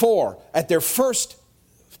 to 4 at their first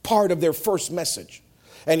part of their first message.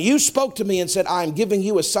 And you spoke to me and said, I am giving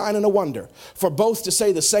you a sign and a wonder for both to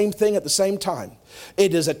say the same thing at the same time.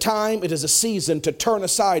 It is a time, it is a season to turn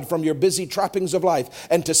aside from your busy trappings of life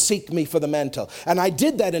and to seek me for the mantle. And I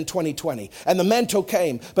did that in 2020 and the mantle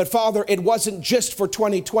came. But Father, it wasn't just for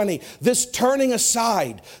 2020. This turning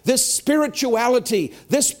aside, this spirituality,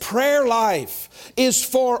 this prayer life is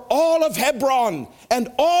for all of Hebron and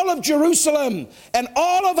all of Jerusalem and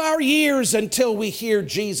all of our years until we hear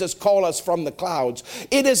Jesus call us from the clouds.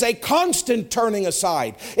 It is a constant turning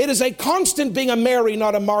aside. It is a constant being a Mary,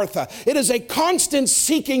 not a Martha. It is a constant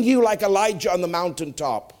seeking you like Elijah on the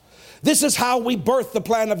mountaintop. This is how we birth the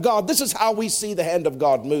plan of God. This is how we see the hand of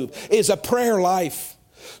God move, is a prayer life.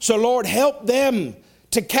 So Lord, help them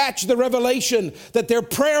to catch the revelation that their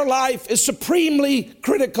prayer life is supremely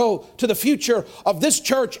critical to the future of this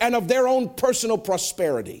church and of their own personal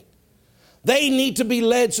prosperity. They need to be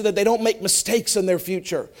led so that they don't make mistakes in their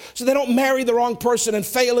future, so they don't marry the wrong person and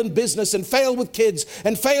fail in business and fail with kids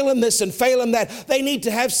and fail in this and fail in that. They need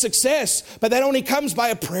to have success, but that only comes by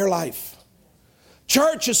a prayer life.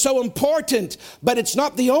 Church is so important, but it's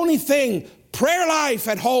not the only thing. Prayer life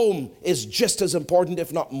at home is just as important,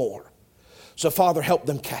 if not more. So, Father, help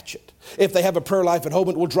them catch it. If they have a prayer life at home,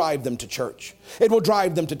 it will drive them to church. It will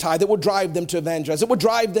drive them to tithe. It will drive them to evangelize. It will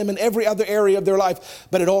drive them in every other area of their life.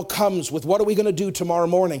 But it all comes with, what are we going to do tomorrow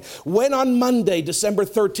morning? When on Monday, December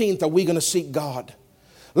 13th, are we going to seek God?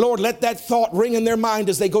 Lord, let that thought ring in their mind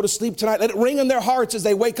as they go to sleep tonight. Let it ring in their hearts as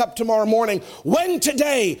they wake up tomorrow morning. When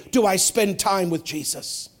today do I spend time with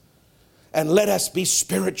Jesus? And let us be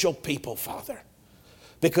spiritual people, Father,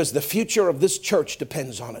 because the future of this church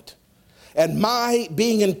depends on it. And my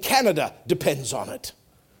being in Canada depends on it.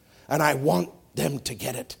 And I want them to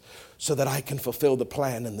get it so that I can fulfill the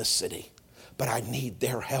plan in this city. But I need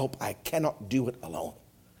their help. I cannot do it alone.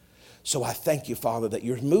 So I thank you, Father, that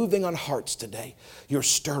you're moving on hearts today. You're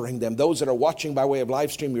stirring them. Those that are watching by way of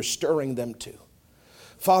live stream, you're stirring them too.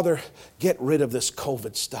 Father, get rid of this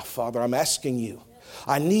COVID stuff, Father. I'm asking you.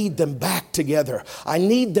 I need them back together. I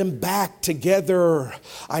need them back together.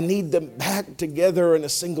 I need them back together in a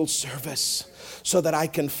single service so that I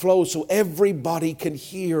can flow, so everybody can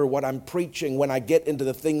hear what I'm preaching when I get into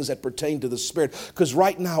the things that pertain to the Spirit. Because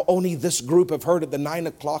right now, only this group have heard it. The 9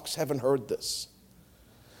 o'clocks haven't heard this.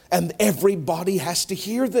 And everybody has to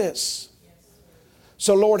hear this.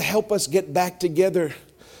 So, Lord, help us get back together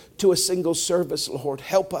to a single service, Lord.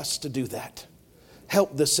 Help us to do that.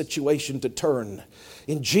 Help this situation to turn.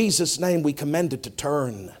 In Jesus' name, we command it to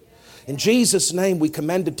turn. In Jesus' name, we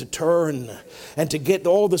command it to turn and to get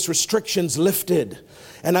all these restrictions lifted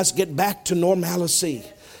and us get back to normalcy.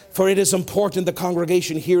 For it is important the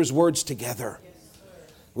congregation hears words together.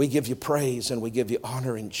 We give you praise and we give you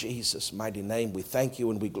honor in Jesus' mighty name. We thank you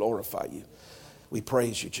and we glorify you. We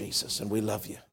praise you, Jesus, and we love you.